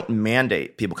 We just don't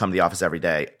mandate people come to the office every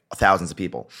day, thousands of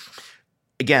people.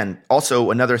 Again,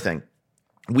 also another thing,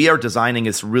 we are designing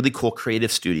this really cool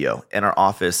creative studio in our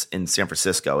office in San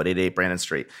Francisco at 888 Brandon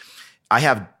Street. I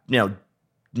have,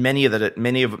 many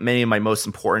of my most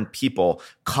important people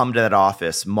come to that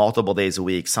office multiple days a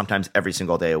week, sometimes every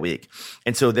single day a week.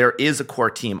 And so there is a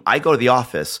core team. I go to the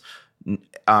office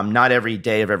not every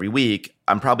day of every week.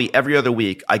 Probably every other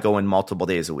week, I go in multiple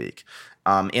days a week.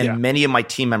 Many of my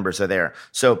team members are there.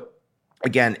 So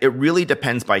again, it really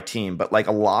depends by team, but like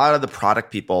a lot of the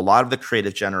product people, a lot of the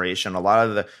creative generation, a lot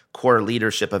of the core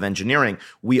leadership of engineering,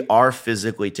 we are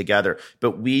physically together,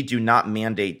 but we do not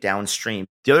mandate downstream.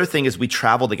 The other thing is we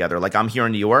travel together. Like I'm here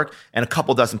in New York and a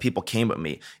couple dozen people came with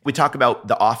me. We talk about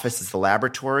the office as the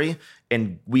laboratory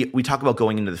and we talk about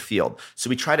going into the field. So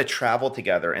we try to travel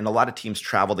together and a lot of teams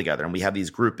travel together and we have these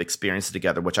group experiences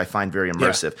together, which I find very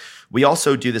immersive. Yeah. We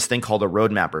also do this thing called a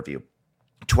roadmap review.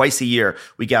 Twice a year,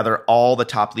 we gather all the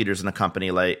top leaders in the company,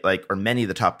 or many of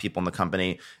the top people in the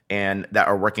company, and that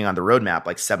are working on the roadmap,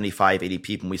 like 75, 80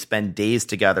 people. And we spend days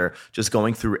together just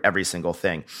going through every single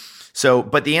thing. So,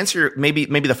 but the answer, maybe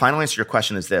the final answer to your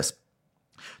question is this.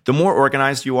 The more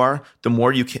organized you are, the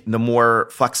more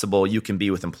flexible you can be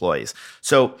with employees.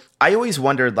 So I always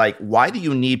wondered, like, why do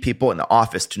you need people in the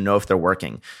office to know if they're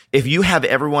working? If you have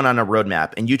everyone on a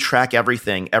roadmap and you track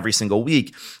everything every single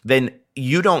week, then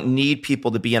you don't need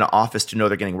people to be in an office to know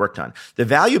they're getting work done. The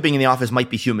value of being in the office might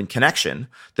be human connection.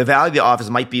 The value of the office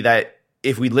might be that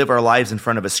if we live our lives in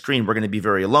front of a screen, we're going to be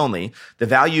very lonely. The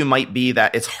value might be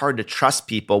that it's hard to trust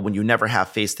people when you never have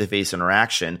face-to-face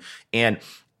interaction. And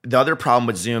the other problem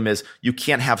with Zoom is you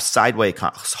can't have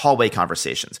hallway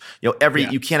conversations. You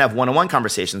can't have one-on-one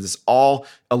conversations. It's all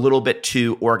a little bit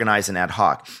too organized and ad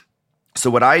hoc. So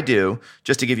what I do,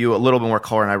 just to give you a little bit more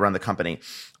color, and I run the company,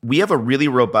 we have a really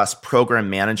robust program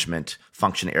management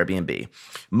function at Airbnb.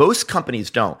 Most companies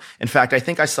don't. In fact, I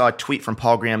think I saw a tweet from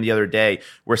Paul Graham the other day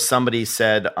where somebody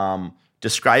said,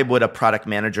 describe what a product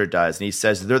manager does. And he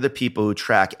says, they're the people who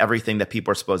track everything that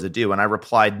people are supposed to do. And I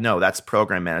replied, no, that's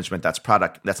program management. That's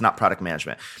not product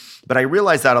management. But I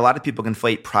realized that a lot of people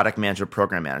conflate product management,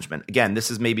 program management. Again,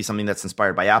 this is maybe something that's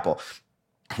inspired by Apple.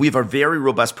 We have a very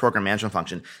robust program management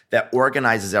function that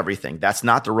organizes everything. That's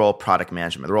not the role of product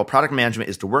management. The role of product management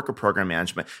is to work with program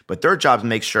management, but their job is to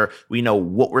make sure we know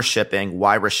what we're shipping,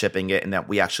 why we're shipping it, and that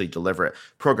we actually deliver it.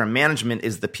 Program management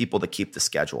is the people that keep the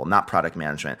schedule, not product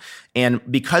management. And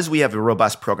because we have a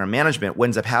robust program management, what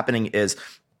ends up happening is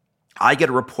I get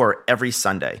a report every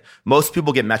Sunday. Most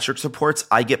people get metrics reports.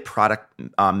 I get program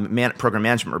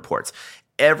management reports.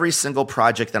 Every single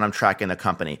project that I'm tracking in the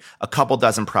company, a couple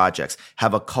dozen projects,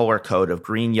 have a color code of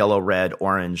green, yellow, red,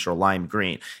 orange, or lime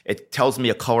green. It tells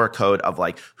me a color code of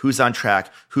like who's on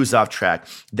track, who's off track.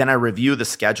 Then I review the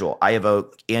schedule. I have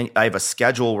a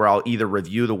schedule where I'll either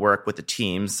review the work with the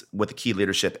teams, with the key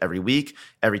leadership every week,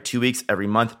 every 2 weeks, every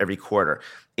month, every quarter.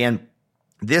 And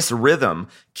this rhythm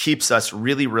keeps us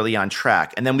really, really on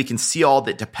track. And then we can see all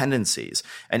the dependencies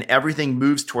and everything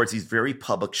moves towards these very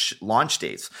public launch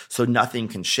dates. So nothing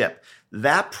can ship.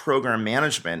 That program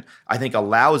management, I think,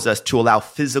 allows us to allow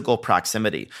physical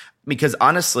proximity because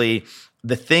honestly,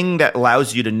 the thing that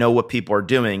allows you to know what people are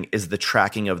doing is the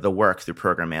tracking of the work through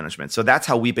program management. So that's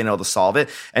how we've been able to solve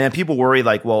it. And then people worry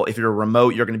like, well, if you're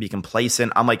remote, you're going to be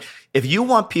complacent. I'm like, if you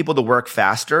want people to work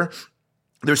faster,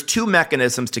 there's two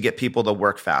mechanisms to get people to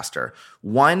work faster.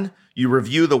 One, you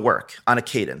review the work on a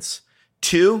cadence.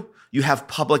 Two, you have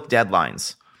public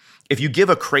deadlines. If you give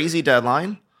a crazy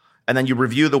deadline and then you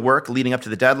review the work leading up to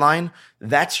the deadline,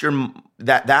 that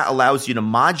allows you to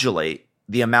modulate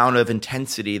the amount of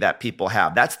intensity that people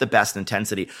have. That's the best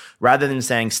intensity, rather than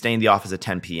saying stay in the office at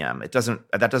 10 p.m.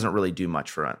 That doesn't really do much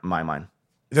for my mind.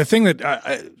 The thing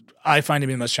that I find to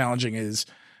be the most challenging is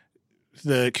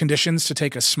the conditions to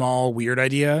take a small, weird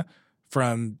idea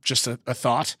from just a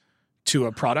thought to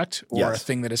a product or a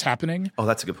thing that is happening. Oh,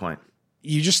 that's a good point.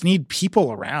 You just need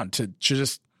people around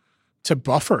to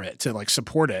buffer it, to like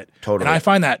support it. Totally. And I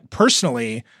find that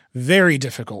personally very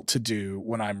difficult to do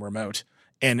when I'm remote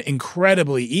and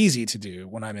incredibly easy to do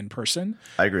when I'm in person.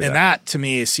 I agree with that. And that to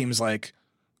me seems like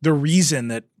the reason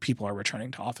that people are returning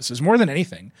to offices more than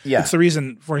anything. Yeah. It's the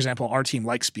reason, for example, our team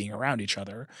likes being around each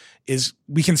other is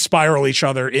we can spiral each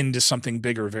other into something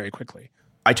bigger very quickly.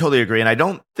 I totally agree. And I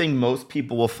don't think most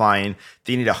people will find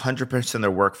they need 100% of their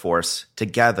workforce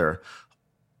together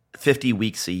 50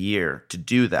 weeks a year to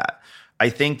do that. I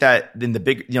think that in the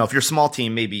big, if you're a small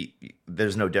team, maybe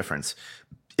there's no difference.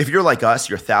 If you're like us,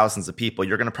 you're thousands of people,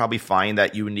 you're going to probably find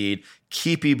that you need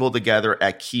key people together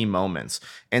at key moments.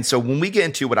 And so when we get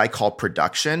into what I call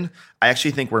production, I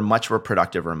actually think we're much more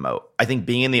productive remote. I think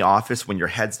being in the office when your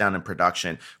head's down in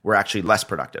production, we're actually less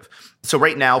productive. So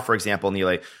right now, for example,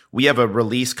 Neil, we have a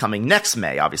release coming next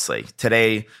May, obviously.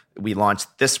 Today, we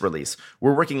launched this release.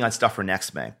 We're working on stuff for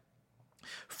next May.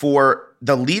 For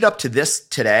the lead up to this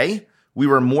today, we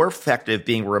were more effective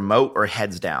being remote or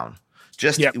heads down.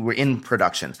 We're in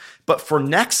production. But for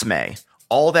next May,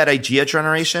 all that idea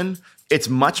generation, it's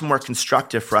much more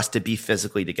constructive for us to be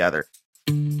physically together.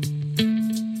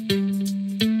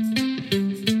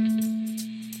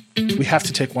 We have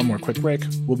to take one more quick break.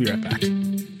 We'll be right back.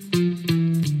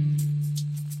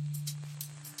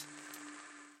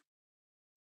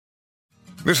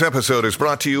 This episode is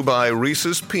brought to you by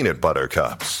Reese's Peanut Butter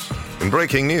Cups. In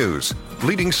breaking news,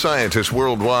 leading scientists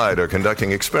worldwide are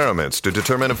conducting experiments to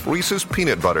determine if Reese's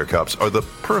Peanut Butter Cups are the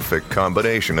perfect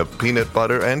combination of peanut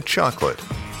butter and chocolate.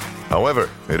 However,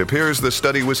 it appears the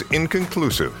study was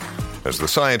inconclusive, as the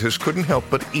scientists couldn't help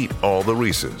but eat all the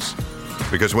Reese's.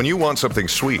 Because when you want something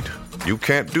sweet, you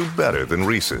can't do better than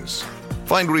Reese's.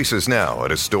 Find Reese's now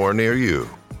at a store near you.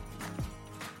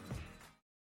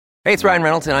 Hey, it's Ryan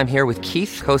Reynolds, and I'm here with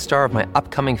Keith, co-star of my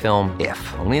upcoming film,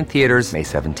 If, only in theaters May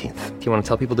 17th. Do you want to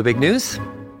tell people the big news?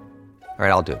 All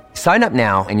right, I'll do it. Sign up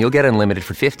now and you'll get unlimited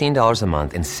for $15 a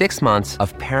month and 6 months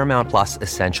of Paramount Plus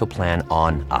Essential Plan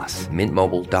on us.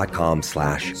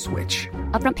 MintMobile.com/switch.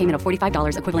 Upfront payment of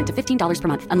 $45 equivalent to $15 per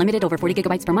month. Unlimited over 40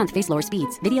 gigabytes per month. Face lower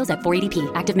speeds. Videos at 480p.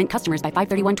 Active Mint customers by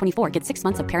 531.24 get 6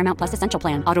 months of Paramount Plus Essential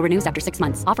Plan. Auto renews after 6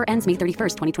 months. Offer ends May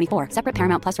 31st, 2024. Separate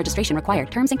Paramount Plus registration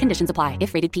required. Terms and conditions apply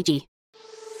if rated PG.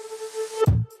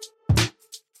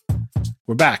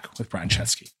 We're back with Brian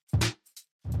Chesky.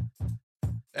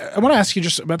 I want to ask you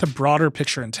just about the broader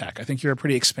picture in tech. I think you're a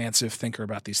pretty expansive thinker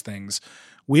about these things.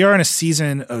 We are in a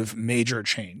season of major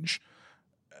change.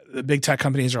 The big tech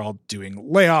companies are all doing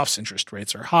layoffs. Interest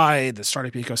rates are high. The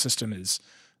startup ecosystem is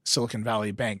Silicon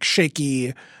Valley Bank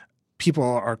shaky. People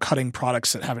are cutting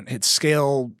products that haven't hit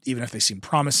scale, even if they seem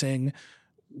promising.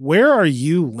 Where are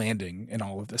you landing in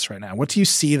all of this right now? What do you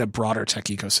see the broader tech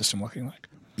ecosystem looking like?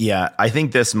 Yeah, I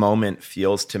think this moment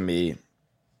feels to me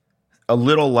a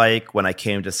little like when I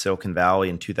came to Silicon Valley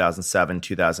in 2007,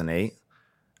 2008.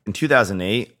 In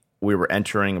 2008, we were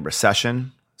entering a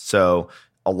recession. So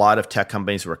a lot of tech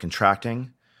companies were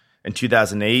contracting. In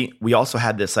 2008, we also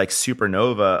had this like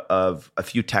supernova of a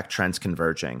few tech trends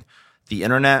converging. The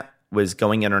internet was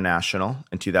going international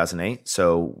in 2008.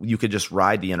 So you could just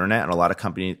ride the internet, and a lot of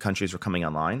countries were coming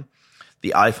online.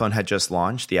 The iPhone had just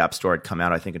launched. The App Store had come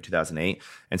out, I think, in 2008.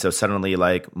 And so suddenly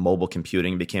like mobile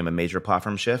computing became a major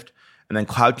platform shift. And then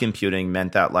cloud computing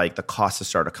meant that like the cost to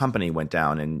start a company went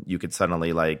down, and you could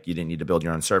suddenly like you didn't need to build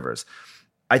your own servers.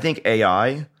 I think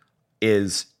AI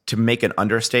is, to make an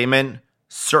understatement,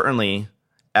 certainly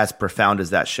as profound as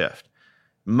that shift.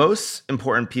 Most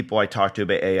important people I talk to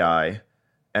about AI,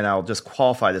 and I'll just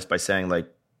qualify this by saying like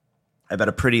I've had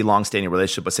a pretty long-standing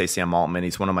relationship with, say, Sam Altman.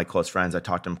 He's one of my close friends. I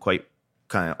talk to him quite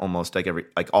kind of almost like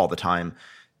all the time.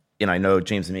 And I know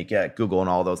James Amick at Google and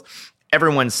all those.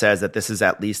 Everyone says that this is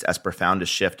at least as profound a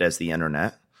shift as the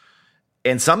internet.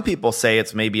 And some people say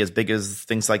it's maybe as big as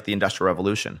things like the Industrial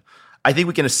Revolution. I think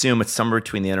we can assume it's somewhere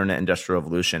between the internet and Industrial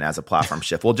Revolution as a platform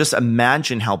shift. Well, just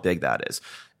imagine how big that is.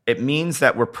 It means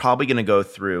that we're probably going to go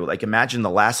through, like imagine the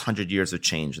last 100 years of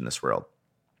change in this world.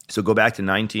 So go back to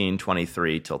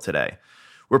 1923 till today.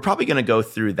 We're probably going to go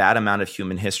through that amount of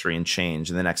human history and change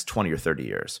in the next 20 or 30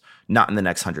 years, not in the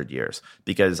next 100 years,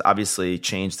 because obviously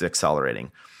change is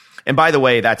accelerating. And by the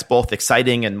way, that's both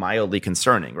exciting and mildly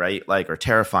concerning, right? Like, or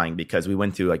terrifying, because we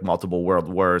went through like multiple world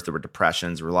wars, there were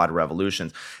depressions, there were a lot of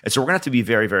revolutions. And so we're going to have to be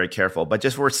very, very careful. But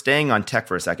just we're staying on tech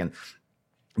for a second.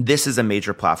 This is a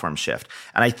major platform shift.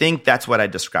 And I think that's what I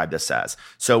described this as.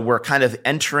 So we're kind of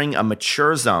entering a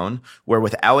mature zone where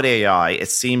without AI, it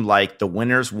seemed like the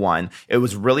winners won. It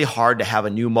was really hard to have a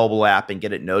new mobile app and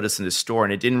get it noticed in the store.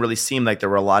 And it didn't really seem like there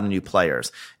were a lot of new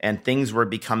players. And things were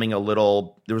becoming there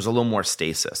was a little more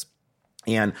stasis.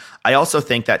 And I also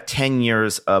think that 10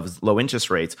 years of low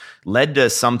interest rates led to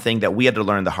something that we had to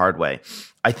learn the hard way.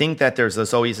 I think that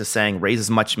there's always a saying, raise as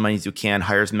much money as you can,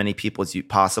 hire as many people as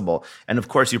possible. And of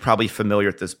course, you're probably familiar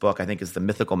with this book, I think is the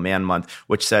Mythical Man Month,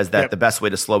 which says that the best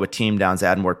way to slow a team down is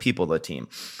add more people to the team.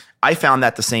 I found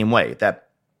that the same way, that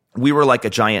we were like a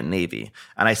giant Navy.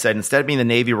 And I said, instead of being the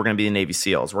Navy, we're going to be the Navy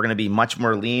SEALs. We're going to be much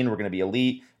more lean. We're going to be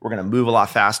elite. We're going to move a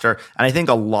lot faster. And I think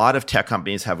a lot of tech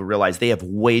companies have realized they have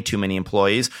way too many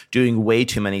employees doing way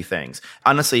too many things.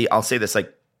 Honestly, I'll say this,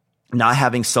 like not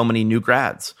having so many new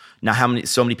grads,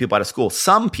 so many people out of school,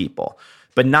 some people,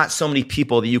 but not so many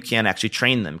people that you can't actually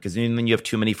train them, because then you have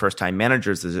too many first-time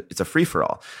managers, it's a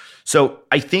free-for-all. So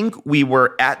I think we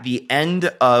were at the end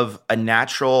of a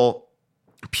natural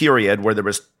period where there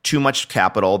was too much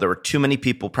capital. There were too many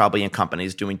people probably in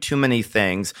companies doing too many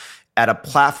things at a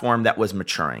platform that was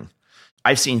maturing.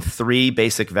 I've seen three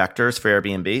basic vectors for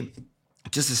Airbnb.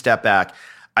 Just to step back,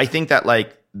 I think that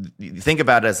like think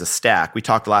about it as a stack. We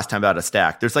talked last time about a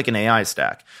stack. There's like an AI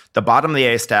stack. The bottom of the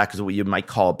AI stack is what you might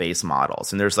call base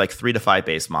models. And there's like 3 to 5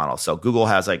 base models. So Google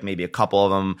has like maybe a couple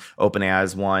of them. OpenAI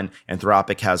has one.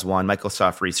 Anthropic has one.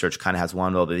 Microsoft Research kind of has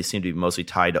one, although they seem to be mostly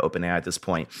tied to OpenAI at this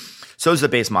point. So those are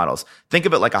the base models. Think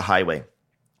of it like a highway.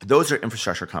 Those are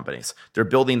infrastructure companies. They're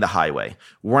building the highway.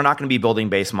 We're not going to be building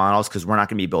base models because we're not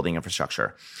going to be building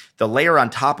infrastructure. The layer on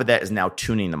top of that is now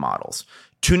tuning the models.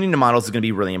 Tuning the models is going to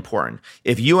be really important.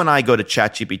 If you and I go to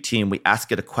ChatGPT and we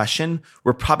ask it a question,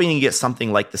 we're probably going to get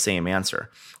something like the same answer.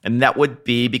 And that would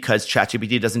be because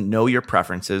ChatGPT doesn't know your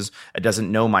preferences. It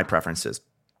doesn't know my preferences.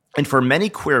 And for many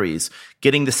queries,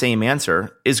 getting the same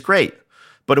answer is great.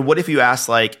 But what if you ask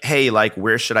like, hey, like,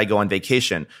 where should I go on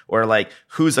vacation? Or like,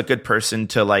 who's a good person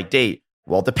to like date?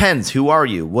 Well, it depends. Who are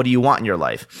you? What do you want in your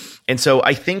life? And so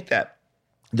I think that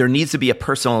there needs to be a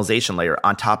personalization layer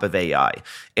on top of AI.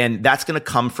 And that's going to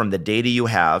come from the data you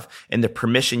have and the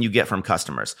permission you get from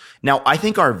customers. Now, I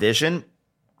think our vision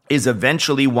is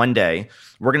eventually one day,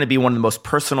 we're going to be one of the most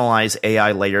personalized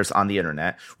AI layers on the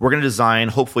internet. We're going to design,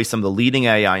 hopefully, some of the leading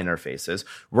AI interfaces.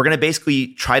 We're going to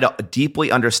basically try to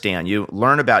deeply understand you,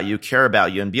 learn about you, care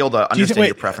about you, and be able to understand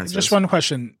your preferences. Just one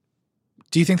question.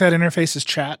 Do you think that interface is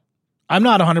chat? I'm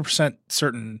not 100%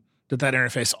 certain that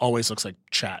interface always looks like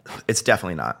chat. It's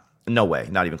definitely not. No way.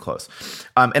 Not even close.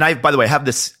 And by the way,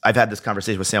 I've had this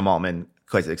conversation with Sam Altman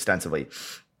quite extensively.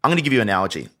 I'm going to give you an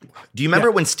analogy. Do you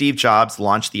remember when Steve Jobs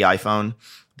launched the iPhone,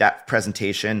 that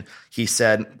presentation, he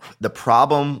said, the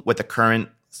problem with the current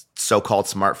so-called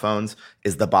smartphones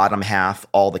is the bottom half,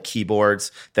 all the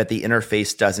keyboards, that the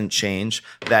interface doesn't change,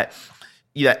 that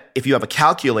if you have a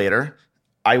calculator,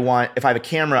 if I have a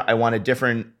camera, I want a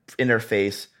different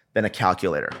interface than a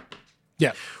calculator.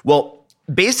 Yeah. Well,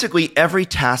 basically every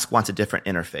task wants a different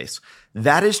interface.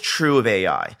 That is true of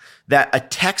AI, that a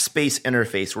text-based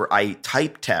interface where I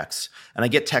type text and I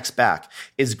get text back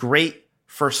is great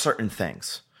for certain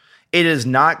things. It is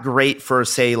not great for,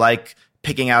 say, like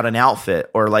picking out an outfit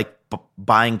or like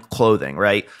buying clothing,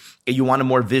 right? You want a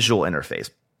more visual interface.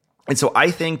 And so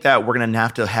I think that we're going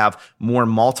to have more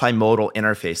multimodal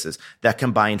interfaces that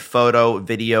combine photo,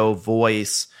 video,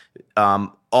 voice,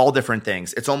 all different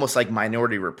things. It's almost like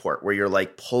Minority Report where you're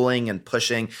like pulling and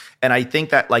pushing. And I think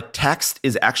that like text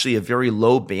is actually a very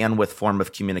low bandwidth form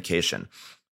of communication.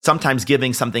 Sometimes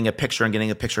giving something a picture and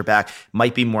getting a picture back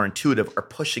might be more intuitive, or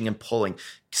pushing and pulling.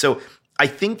 So I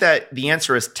think that the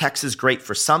answer is text is great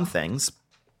for some things.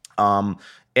 And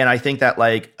I think that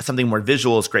like something more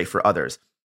visual is great for others.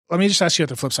 Let me just ask you at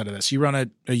the flip side of this. You run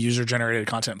a user-generated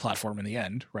content platform in the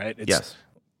end, right? It's yes.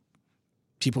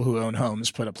 People who own homes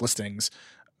put up listings.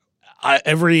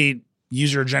 Every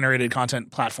user-generated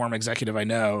content platform executive I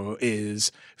know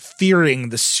is fearing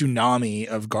the tsunami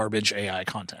of garbage AI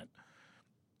content.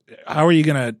 How are you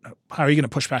gonna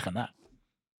push back on that?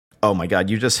 Oh my God,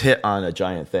 you just hit on a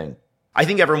giant thing. I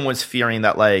think everyone was fearing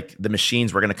that like the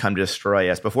machines were going to come to destroy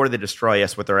us. Before they destroy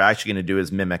us, what they're actually going to do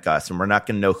is mimic us, and we're not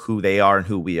going to know who they are and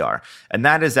who we are. And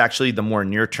that is actually the more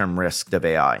near-term risk of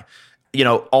AI.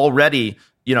 Already,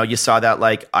 you saw that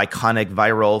like iconic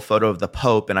viral photo of the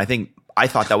Pope, and I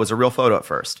thought that was a real photo at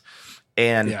first.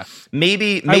 And yeah.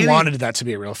 maybe I wanted that to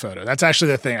be a real photo. That's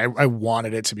actually the thing. I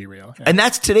wanted it to be real. Yeah. And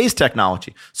that's today's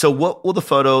technology. So what will the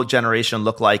photo generation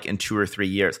look like in 2 or 3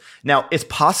 years? Now, it's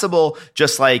possible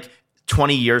just like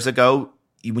 20 years ago,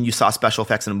 when you saw special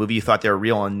effects in a movie, you thought they were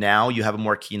real, and now you have a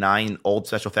more keen eye and old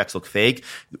special effects look fake.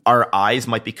 Our eyes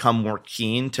might become more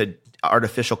keen to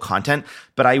artificial content,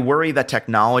 but I worry that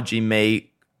technology may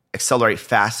accelerate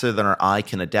faster than our eye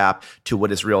can adapt to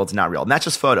what is real and not real. And that's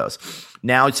just photos.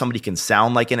 Now somebody can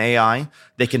sound like an AI.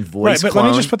 They can voice But clone.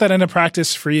 let me just put that into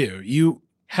practice for you. You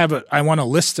have I want to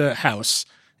list a house,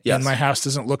 Yes. and my house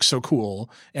doesn't look so cool,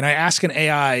 and I ask an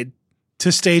AI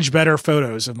to stage better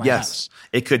photos of my house.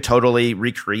 It could totally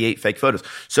recreate fake photos.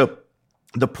 So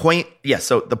the point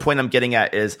I'm getting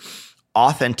at is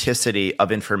authenticity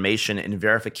of information and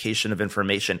verification of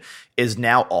information is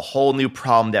now a whole new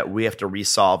problem that we have to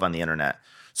resolve on the internet.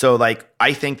 So like,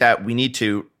 I think that we need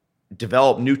to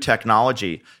develop new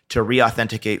technology to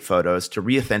re-authenticate photos, to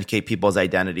re-authenticate people's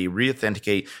identity,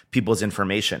 re-authenticate people's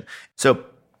information. So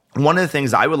one of the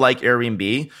things I would like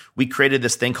Airbnb, we created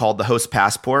this thing called the host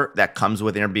passport that comes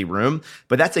with Airbnb Room,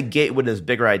 but that's a gateway to this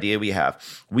bigger idea we have.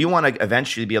 We want to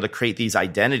eventually be able to create these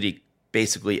identities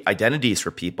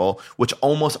for people, which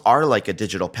almost are like a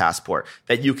digital passport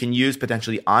that you can use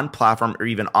potentially on platform or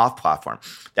even off platform.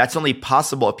 That's only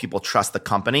possible if people trust the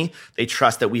company. They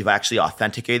trust that we've actually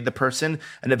authenticated the person.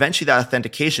 And eventually that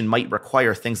authentication might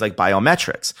require things like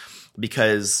biometrics.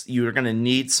 because you're going to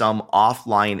need some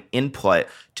offline input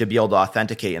to be able to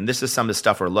authenticate. And this is some of the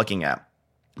stuff we're looking at.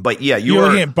 But yeah, you're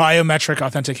looking at biometric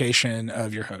authentication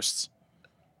of your hosts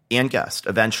and guest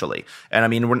eventually. And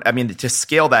I mean, to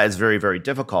scale that is very, very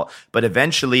difficult. But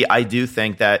eventually, I do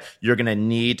think that you're going to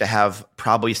need to have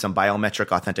probably some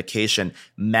biometric authentication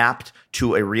mapped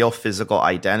to a real physical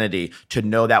identity to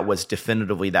know that was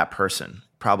definitively that person,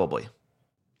 probably.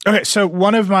 Okay, so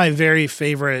one of my very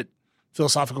favorite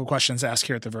philosophical questions asked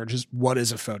here at The Verge is, what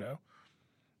is a photo?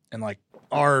 And like,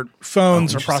 our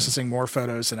phones are processing more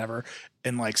photos than ever.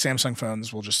 And like Samsung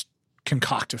phones will just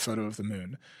concoct a photo of the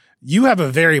moon. You have a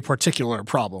very particular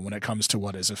problem when it comes to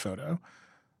what is a photo.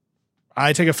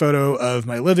 I take a photo of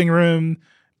my living room.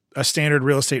 A standard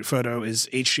real estate photo is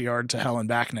HDR'd to hell and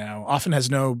back now. Often has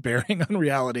no bearing on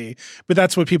reality, but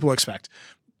that's what people expect.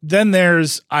 Then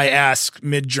I ask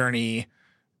Midjourney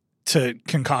to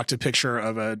concoct a picture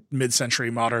of a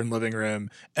mid-century modern living room,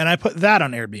 and I put that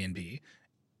on Airbnb.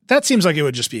 That seems like it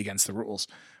would just be against the rules.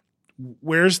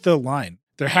 Where's the line?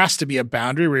 There has to be a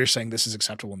boundary where you're saying this is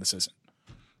acceptable and this isn't.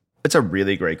 It's a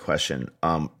really great question.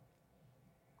 Well,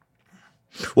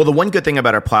 the one good thing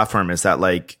about our platform is that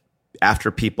like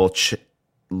after people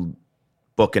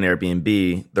book an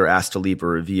Airbnb, they're asked to leave a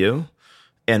review.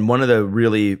 And one of the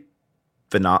really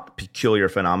peculiar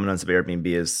phenomena of Airbnb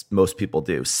is most people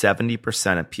do.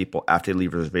 70% of people after they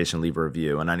leave a reservation leave a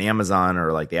review. And on Amazon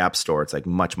or like the App Store, it's like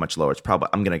much, much lower. It's probably,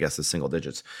 I'm going to guess, the single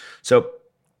digits. So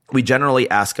we generally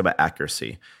ask about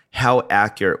accuracy. How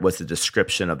accurate was the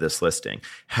description of this listing?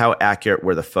 How accurate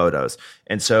were the photos?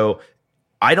 And so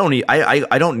I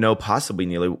don't know possibly,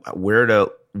 Neely, where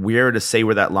to say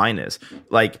where that line is.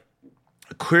 Like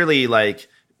clearly like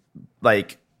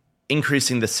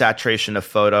increasing the saturation of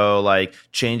photo, like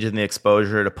changing the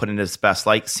exposure to put in its best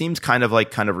light seems kind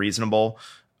of reasonable.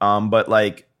 But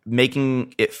like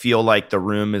making it feel like the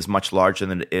room is much larger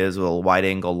than it is with a wide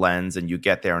angle lens and you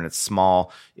get there and it's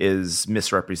small is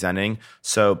misrepresenting.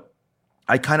 So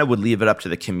I kind of would leave it up to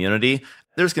the community.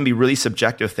 There's going to be really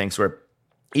subjective things where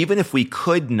even if we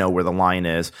could know where the line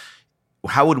is,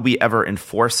 how would we ever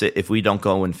enforce it if we don't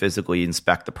go and physically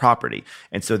inspect the property?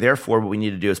 And so therefore, what we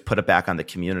need to do is put it back on the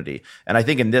community. And I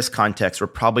think in this context, we're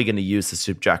probably going to use the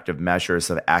subjective measures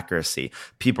of accuracy.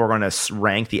 People are going to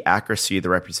rank the accuracy of the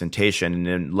representation, and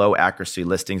then low accuracy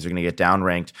listings are going to get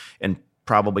downranked and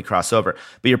probably cross over.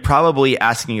 But you're probably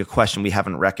asking a question we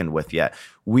haven't reckoned with yet.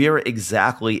 Where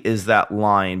exactly is that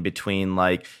line between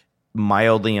like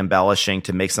mildly embellishing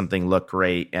to make something look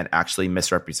great and actually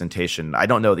misrepresentation? I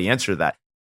don't know the answer to that.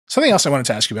 Something else I wanted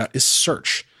to ask you about is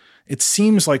search. It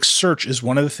seems like search is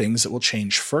one of the things that will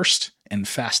change first and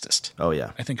fastest. Oh,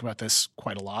 yeah. I think about this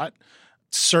quite a lot.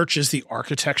 Search is the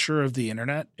architecture of the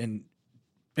internet in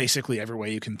basically every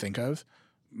way you can think of.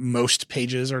 Most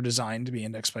pages are designed to be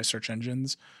indexed by search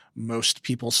engines. Most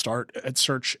people start at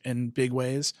search in big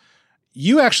ways.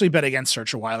 You actually bet against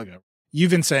search a while ago.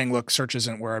 You've been saying, look, search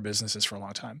isn't where our business is for a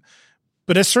long time.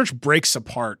 But as search breaks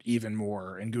apart even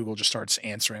more and Google just starts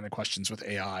answering the questions with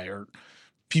AI, or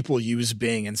people use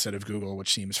Bing instead of Google,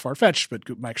 which seems far-fetched, but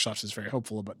Microsoft is very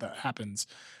hopeful about that happens.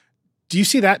 Do you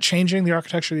see that changing the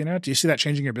architecture of the internet? Do you see that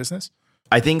changing your business?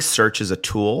 I think search is a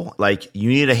tool. Like you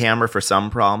need a hammer for some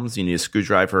problems, you need a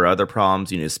screwdriver for other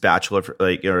problems, you need a spatula for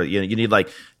you need like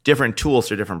different tools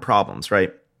for different problems,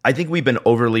 right? I think we've been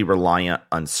overly reliant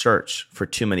on search for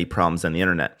too many problems on the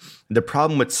internet. The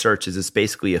problem with search is it's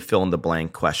basically a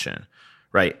fill-in-the-blank question,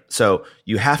 right? So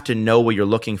you have to know what you're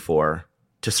looking for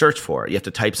to search for. You have to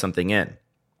type something in.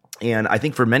 And I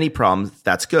think for many problems,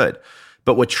 that's good.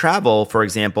 But with travel, for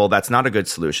example, that's not a good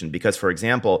solution because, for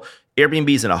example, Airbnb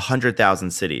is in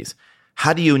 100,000 cities.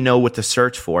 How do you know what to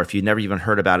search for if you never even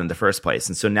heard about it in the first place?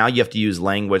 And so now you have to use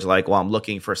language like, well, I'm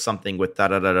looking for something with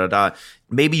da-da-da-da-da.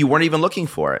 Maybe you weren't even looking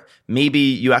for it. Maybe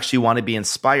you actually want to be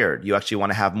inspired. You actually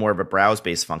want to have more of a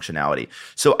browse-based functionality.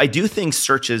 So I do think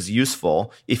search is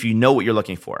useful if you know what you're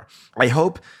looking for. I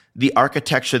hope the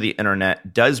architecture of the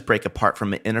internet does break apart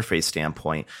from an interface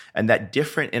standpoint and that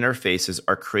different interfaces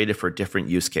are created for different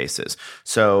use cases.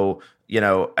 So,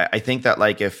 I think that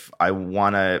like if I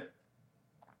want to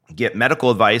get medical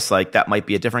advice, like that might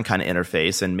be a different kind of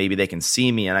interface and maybe they can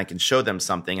see me and I can show them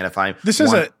something. And if I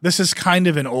this is kind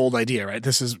of an old idea, right?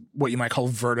 This is what you might call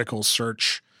vertical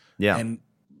search. Yeah. And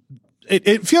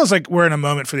it feels like we're in a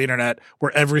moment for the internet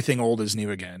where everything old is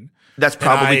new again. That's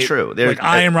probably true.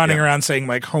 I am running around saying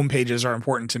like homepages are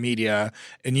important to media,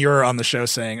 and you're on the show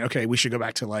saying, okay, we should go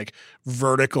back to like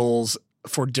verticals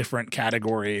for different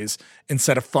categories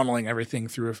instead of funneling everything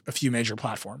through a few major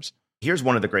platforms. Here's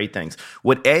one of the great things.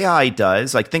 What AI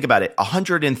does, like think about it,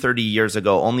 130 years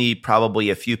ago, only probably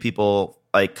a few people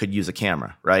like could use a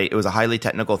camera, right? It was a highly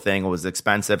technical thing. It was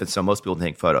expensive. And so most people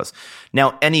take photos.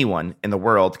 Now, anyone in the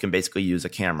world can basically use a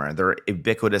camera. They're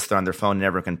ubiquitous. They're on their phone and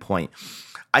everyone can point.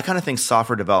 I kind of think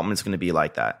software development is going to be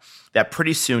like that. That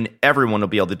pretty soon everyone will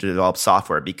be able to develop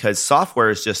software because software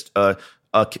is just a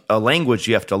language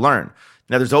you have to learn.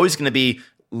 Now, there's always going to be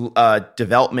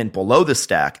development below the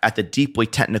stack at the deeply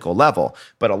technical level,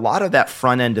 but a lot of that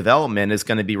front-end development is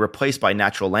going to be replaced by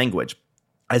natural language.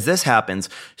 As this happens,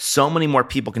 so many more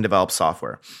people can develop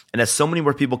software. And as so many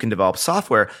more people can develop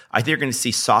software, I think you're going to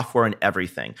see software in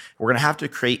everything. We're going to have to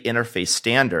create interface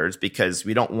standards because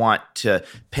we don't want to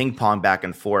ping pong back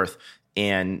and forth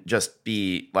and just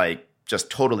be like, just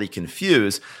totally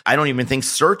confused. I don't even think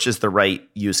search is the right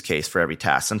use case for every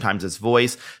task. Sometimes it's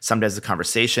voice, sometimes it's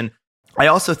conversation. I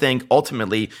also think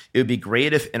ultimately it would be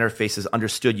great if interfaces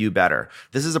understood you better.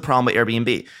 This is a problem with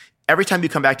Airbnb. Every time you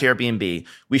come back to Airbnb,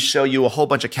 we show you a whole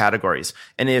bunch of categories.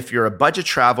 And if you're a budget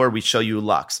traveler, we show you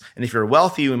luxe. And if you're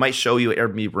wealthy, we might show you an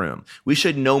Airbnb room. We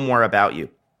should know more about you.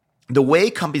 The way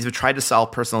companies have tried to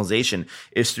solve personalization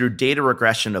is through data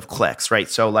regression of clicks, right?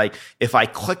 So like if I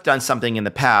clicked on something in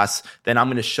the past, then I'm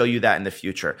going to show you that in the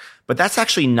future. But that's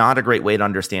actually not a great way to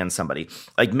understand somebody.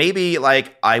 Like maybe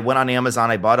like I went on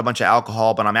Amazon, I bought a bunch of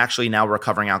alcohol, but I'm actually now a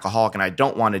recovering alcoholic and I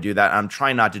don't want to do that. I'm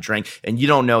trying not to drink. And you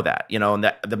don't know that, and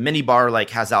the mini bar like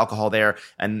has alcohol there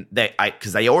and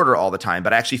because I order all the time,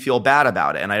 but I actually feel bad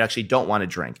about it and I actually don't want to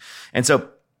drink. And so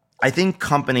I think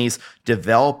companies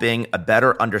developing a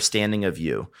better understanding of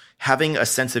you, having a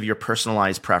sense of your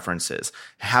personalized preferences,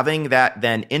 having that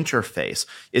then interface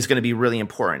is going to be really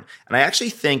important. And I actually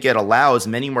think it allows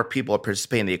many more people to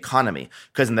participate in the economy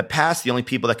because in the past, the only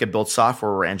people that could build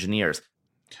software were engineers.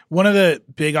 One of the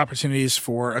big opportunities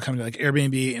for a company like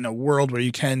Airbnb in a world where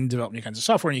you can develop new kinds of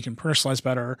software and you can personalize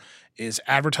better is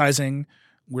advertising.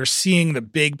 We're seeing the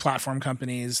big platform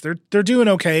companies, they're doing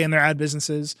okay in their ad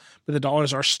businesses, but the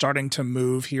dollars are starting to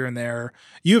move here and there.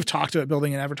 You have talked about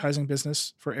building an advertising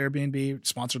business for Airbnb,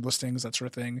 sponsored listings, that sort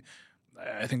of thing.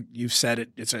 I think you've said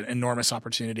it's an enormous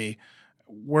opportunity.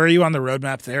 Where are you on the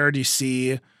roadmap there? Do you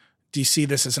see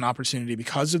this as an opportunity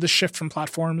because of the shift from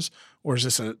platforms, or is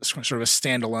this a sort of a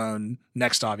standalone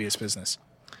next obvious business?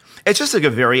 It's just like a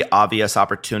very obvious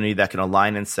opportunity that can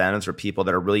align incentives for people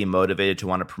that are really motivated to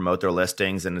want to promote their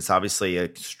listings. And it's obviously an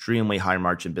extremely high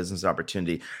margin business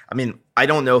opportunity. I mean, I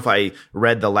don't know if I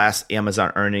read the last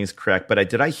Amazon earnings correct, but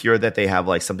did I hear that they have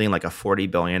like something like a $40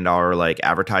 billion like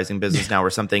advertising business now or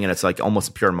something? And it's like almost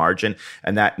a pure margin.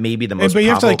 And that may be the most But you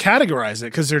have to like categorize it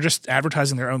because they're just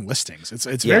advertising their own listings.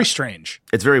 It's very strange.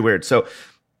 It's very weird. So,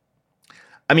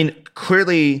 I mean,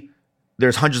 clearly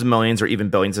there's hundreds of millions or even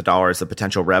billions of dollars of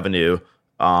potential revenue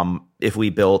if we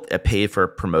built a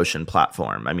pay-for-promotion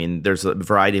platform. I mean, there's a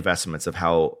variety of estimates of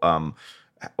how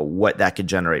what that could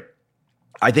generate.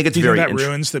 I think it's very. Do you think that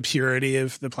ruins the purity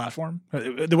of the platform?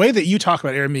 The way that you talk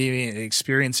about Airbnb and the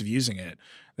experience of using it,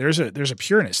 there's a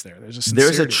pureness there.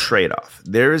 There's a trade-off.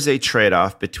 There is a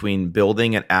trade-off between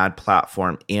building an ad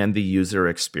platform and the user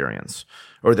experience,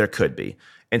 or there could be.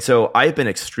 And so I've been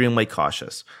extremely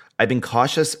cautious. I've been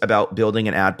cautious about building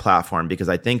an ad platform because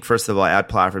I think, first of all, ad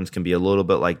platforms can be a little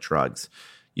bit like drugs.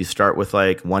 You start with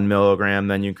like 1 milligram,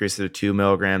 then you increase it to 2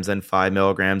 milligrams, then 5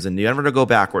 milligrams, and you never go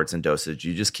backwards in dosage.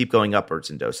 You just keep going upwards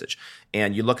in dosage.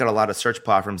 And you look at a lot of search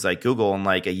platforms like Google, and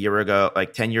like a year ago,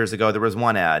 like 10 years ago, there was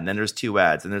one ad, and then there's 2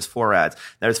 ads, and there's 4 ads.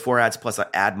 There's 4 ads plus an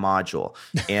ad module.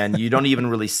 And you don't even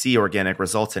really see organic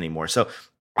results anymore. So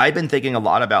I've been thinking a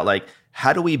lot about like,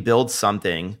 how do we build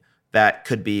something that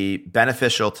could be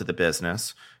beneficial to the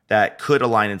business, that could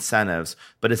align incentives,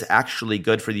 but is actually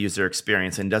good for the user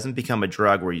experience and doesn't become a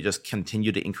drug where you just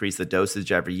continue to increase the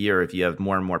dosage every year if you have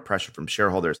more and more pressure from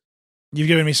shareholders. You've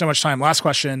given me so much time. Last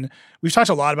question. We've talked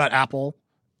a lot about Apple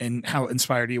and how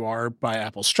inspired you are by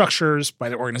Apple's structures, by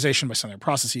their organization, by some of their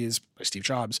processes, by Steve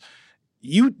Jobs.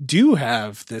 You do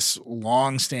have this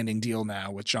long-standing deal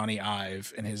now with Johnny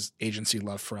Ive and his agency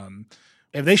Love From.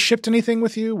 Have they shipped anything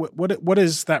with you? What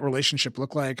does that relationship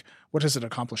look like? What does it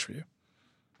accomplish for you?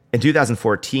 In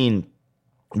 2014,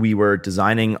 we were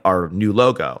designing our new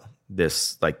logo,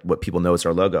 this like what people know as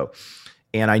our logo.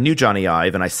 And I knew Johnny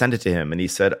Ive and I sent it to him and he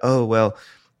said, oh, well,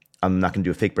 I'm not going to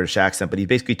do a fake British accent, but he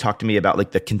basically talked to me about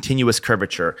like the continuous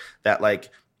curvature that like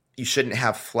you shouldn't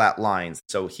have flat lines.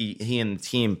 So he and the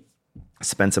team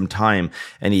spent some time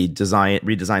and he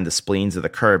redesigned the spleens of the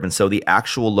curve. And so the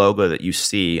actual logo that you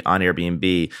see on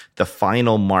Airbnb, the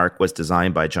final mark was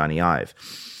designed by Johnny Ive.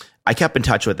 I kept in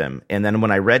touch with him. And then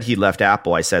when I read he left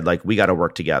Apple, I said, like, we got to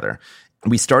work together.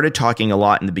 We started talking a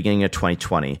lot in the beginning of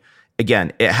 2020.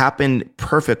 again, it happened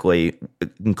perfectly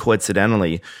and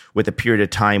coincidentally with a period of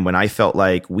time when I felt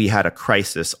like we had a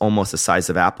crisis, almost the size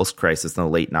of Apple's crisis in the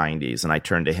late 90s. And I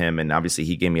turned to him, and obviously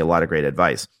he gave me a lot of great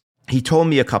advice. He told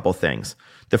me a couple things.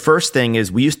 The first thing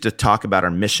is we used to talk about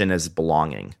our mission as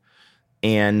belonging.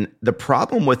 And the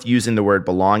problem with using the word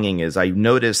belonging is I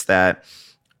noticed that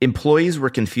employees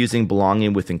were confusing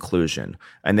belonging with inclusion.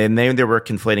 And then they were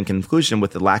conflating inclusion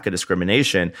with the lack of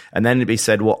discrimination. And then they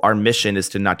said, well, our mission is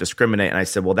to not discriminate. And I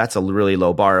said, well, that's a really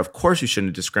low bar. Of course you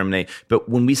shouldn't discriminate. But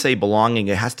when we say belonging,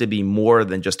 it has to be more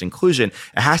than just inclusion.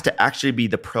 It has to actually be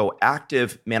the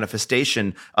proactive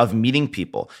manifestation of meeting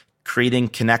people, creating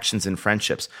connections and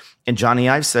friendships. And Johnny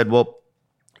Ive said, well,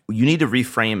 you need to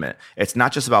reframe it. It's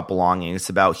not just about belonging. It's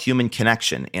about human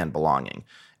connection and belonging.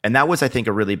 And that was, I think,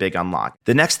 a really big unlock.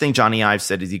 The next thing Johnny Ive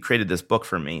said is he created this book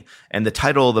for me. And the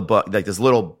title of the book, like this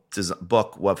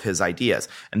book of his ideas.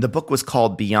 And the book was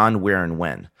called Beyond Where and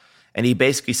When. And he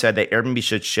basically said that Airbnb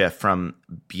should shift from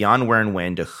beyond where and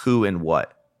when to who and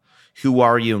what. Who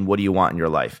are you and what do you want in your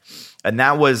life? And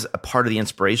that was a part of the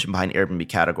inspiration behind Airbnb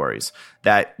categories,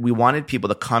 that we wanted people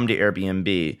to come to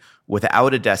Airbnb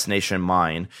without a destination in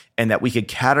mind, and that we could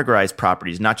categorize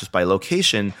properties not just by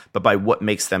location, but by what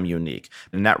makes them unique.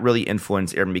 And that really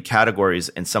influenced Airbnb categories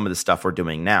and some of the stuff we're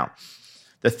doing now.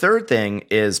 The third thing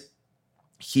is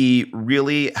he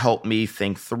really helped me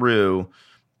think through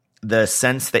the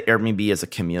sense that Airbnb is a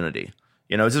community.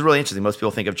 You know, this is really interesting. Most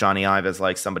people think of Johnny Ive as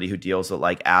like somebody who deals with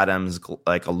like atoms,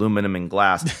 like aluminum and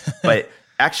glass. But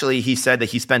actually, he said that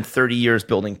he spent 30 years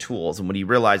building tools. And what he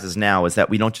realizes now is that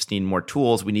we don't just need more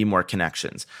tools, we need more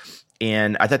connections.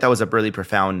 And I thought that was a really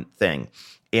profound thing.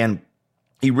 And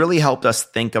he really helped us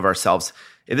think of ourselves.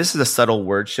 And this is a subtle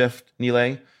word shift,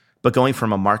 Nilay, but going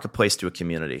from a marketplace to a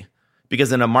community.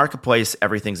 Because in a marketplace,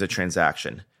 everything's a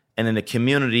transaction. And in a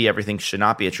community, everything should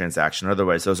not be a transaction.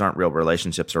 Otherwise, those aren't real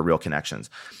relationships or real connections.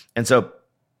 And so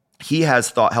he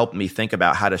has helped me think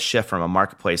about how to shift from a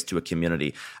marketplace to a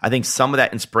community. I think some of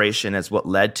that inspiration is what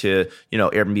led to,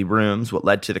 Airbnb Rooms, what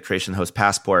led to the creation of Host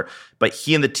Passport. But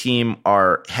he and the team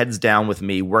are heads down with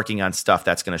me working on stuff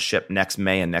that's going to ship next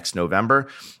May and next November.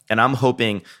 And I'm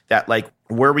hoping that like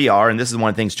where we are, and this is one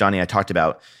of the things Johnny and I talked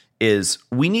about, is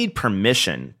we need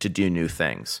permission to do new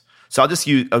things. So I'll just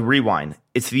use a rewind.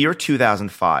 It's the year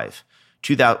 2005,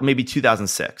 maybe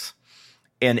 2006.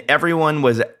 And everyone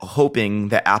was hoping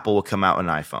that Apple would come out with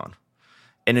an iPhone.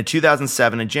 And in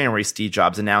 2007, in January, Steve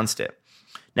Jobs announced it.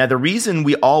 Now, the reason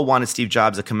we all wanted Steve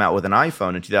Jobs to come out with an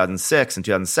iPhone in 2006 and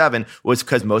 2007 was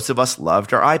because most of us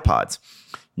loved our iPods.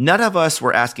 None of us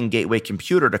were asking Gateway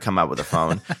Computer to come out with a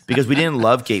phone because we didn't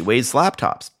love Gateway's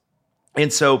laptops.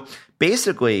 And so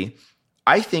basically,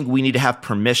 I think we need to have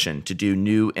permission to do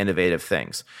new, innovative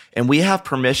things. And we have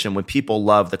permission when people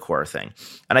love the core thing.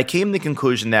 And I came to the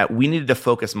conclusion that we needed to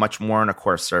focus much more on a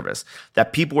core service,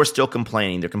 that people were still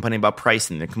complaining. They're complaining about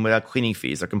pricing. They're complaining about cleaning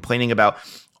fees. They're complaining about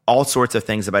all sorts of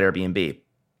things about Airbnb.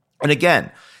 And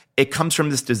again, it comes from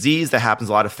this disease that happens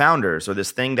to a lot of founders, or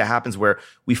this thing that happens where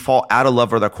we fall out of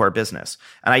love with our core business.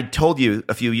 And I told you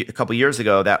a couple years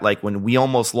ago that like when we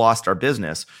almost lost our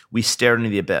business, we stared into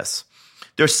the abyss.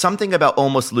 There's something about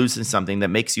almost losing something that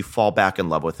makes you fall back in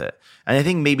love with it. And I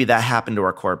think maybe that happened to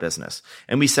our core business.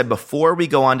 And we said, before we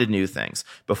go on to new things,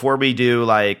 before we do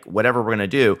like whatever we're going to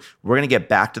do, we're going to get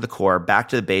back to the core, back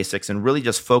to the basics, and really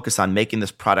just focus on making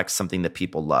this product something that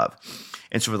people love.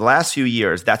 And so for the last few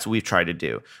years, that's what we've tried to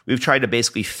do. We've tried to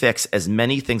basically fix as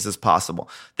many things as possible.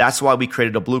 That's why we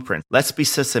created a blueprint. Let's be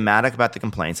systematic about the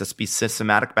complaints. Let's be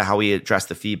systematic about how we address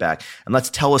the feedback. And let's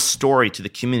tell a story to the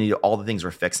community of all the things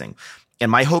we're fixing. And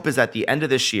my hope is at the end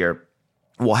of this year,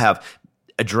 we'll have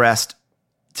addressed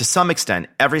to some extent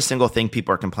every single thing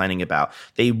people are complaining about.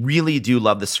 They really do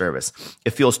love the service.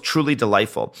 It feels truly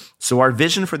delightful. So our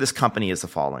vision for this company is the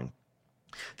following.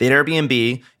 That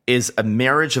Airbnb is a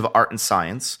marriage of art and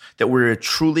science, that we're a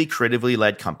truly creatively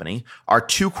led company. Our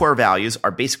two core values are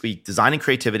basically design and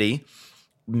creativity,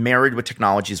 married with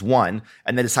technology is one,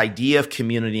 and then this idea of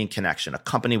community and connection, a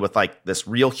company with like this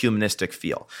real humanistic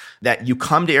feel. That you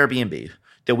come to Airbnb,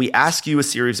 that we ask you a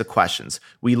series of questions.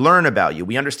 We learn about you.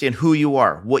 We understand who you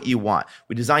are, what you want.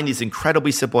 We design these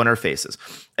incredibly simple interfaces.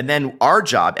 And then our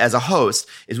job as a host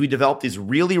is we develop these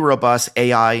really robust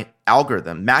AI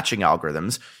matching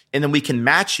algorithms, and then we can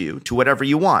match you to whatever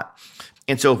you want.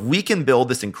 And so if we can build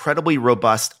this incredibly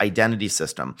robust identity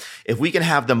system, if we can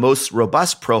have the most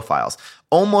robust profiles,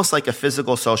 almost like a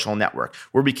physical social network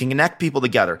where we can connect people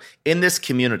together in this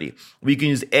community, we can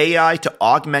use AI to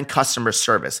augment customer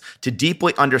service, to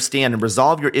deeply understand and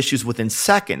resolve your issues within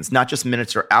seconds, not just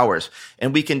minutes or hours.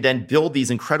 And we can then build these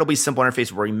incredibly simple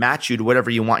interfaces where we match you to whatever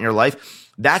you want in your life.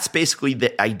 That's basically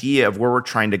the idea of where we're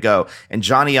trying to go. And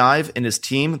Johnny Ive and his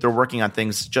team, they're working on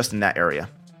things just in that area.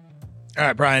 All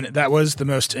right, Brian, that was the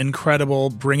most incredible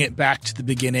bring it back to the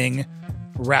beginning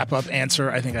wrap-up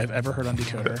answer I think I've ever heard on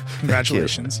Decoder.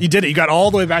 Congratulations. You did it. You got all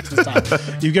the way back to the top.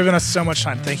 You've given us so much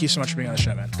time. Thank you so much for being on the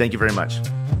show, man. Thank you very much.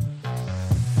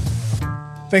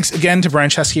 Thanks again to Brian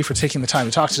Chesky for taking the time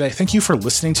to talk today. Thank you for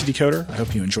listening to Decoder. I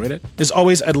hope you enjoyed it. As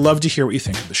always, I'd love to hear what you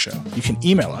think of the show. You can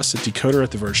email us at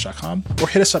decoder@theverge.com or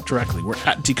hit us up directly. We're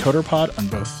at DecoderPod on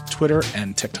both Twitter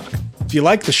and TikTok. If you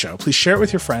like the show, please share it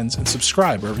with your friends and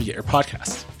subscribe wherever you get your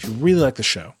podcasts. If you really like the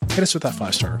show, hit us with that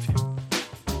 5-star review.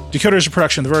 Decoder is a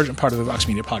production of The Verge and part of the Vox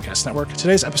Media Podcast Network.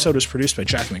 Today's episode was produced by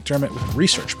Jackie McDermott with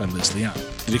research by Liz Leon.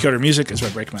 The Decoder music is by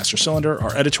Breakmaster Cylinder.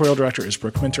 Our editorial director is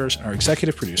Brooke Winters, and our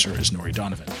executive producer is Nori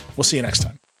Donovan. We'll see you next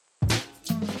time.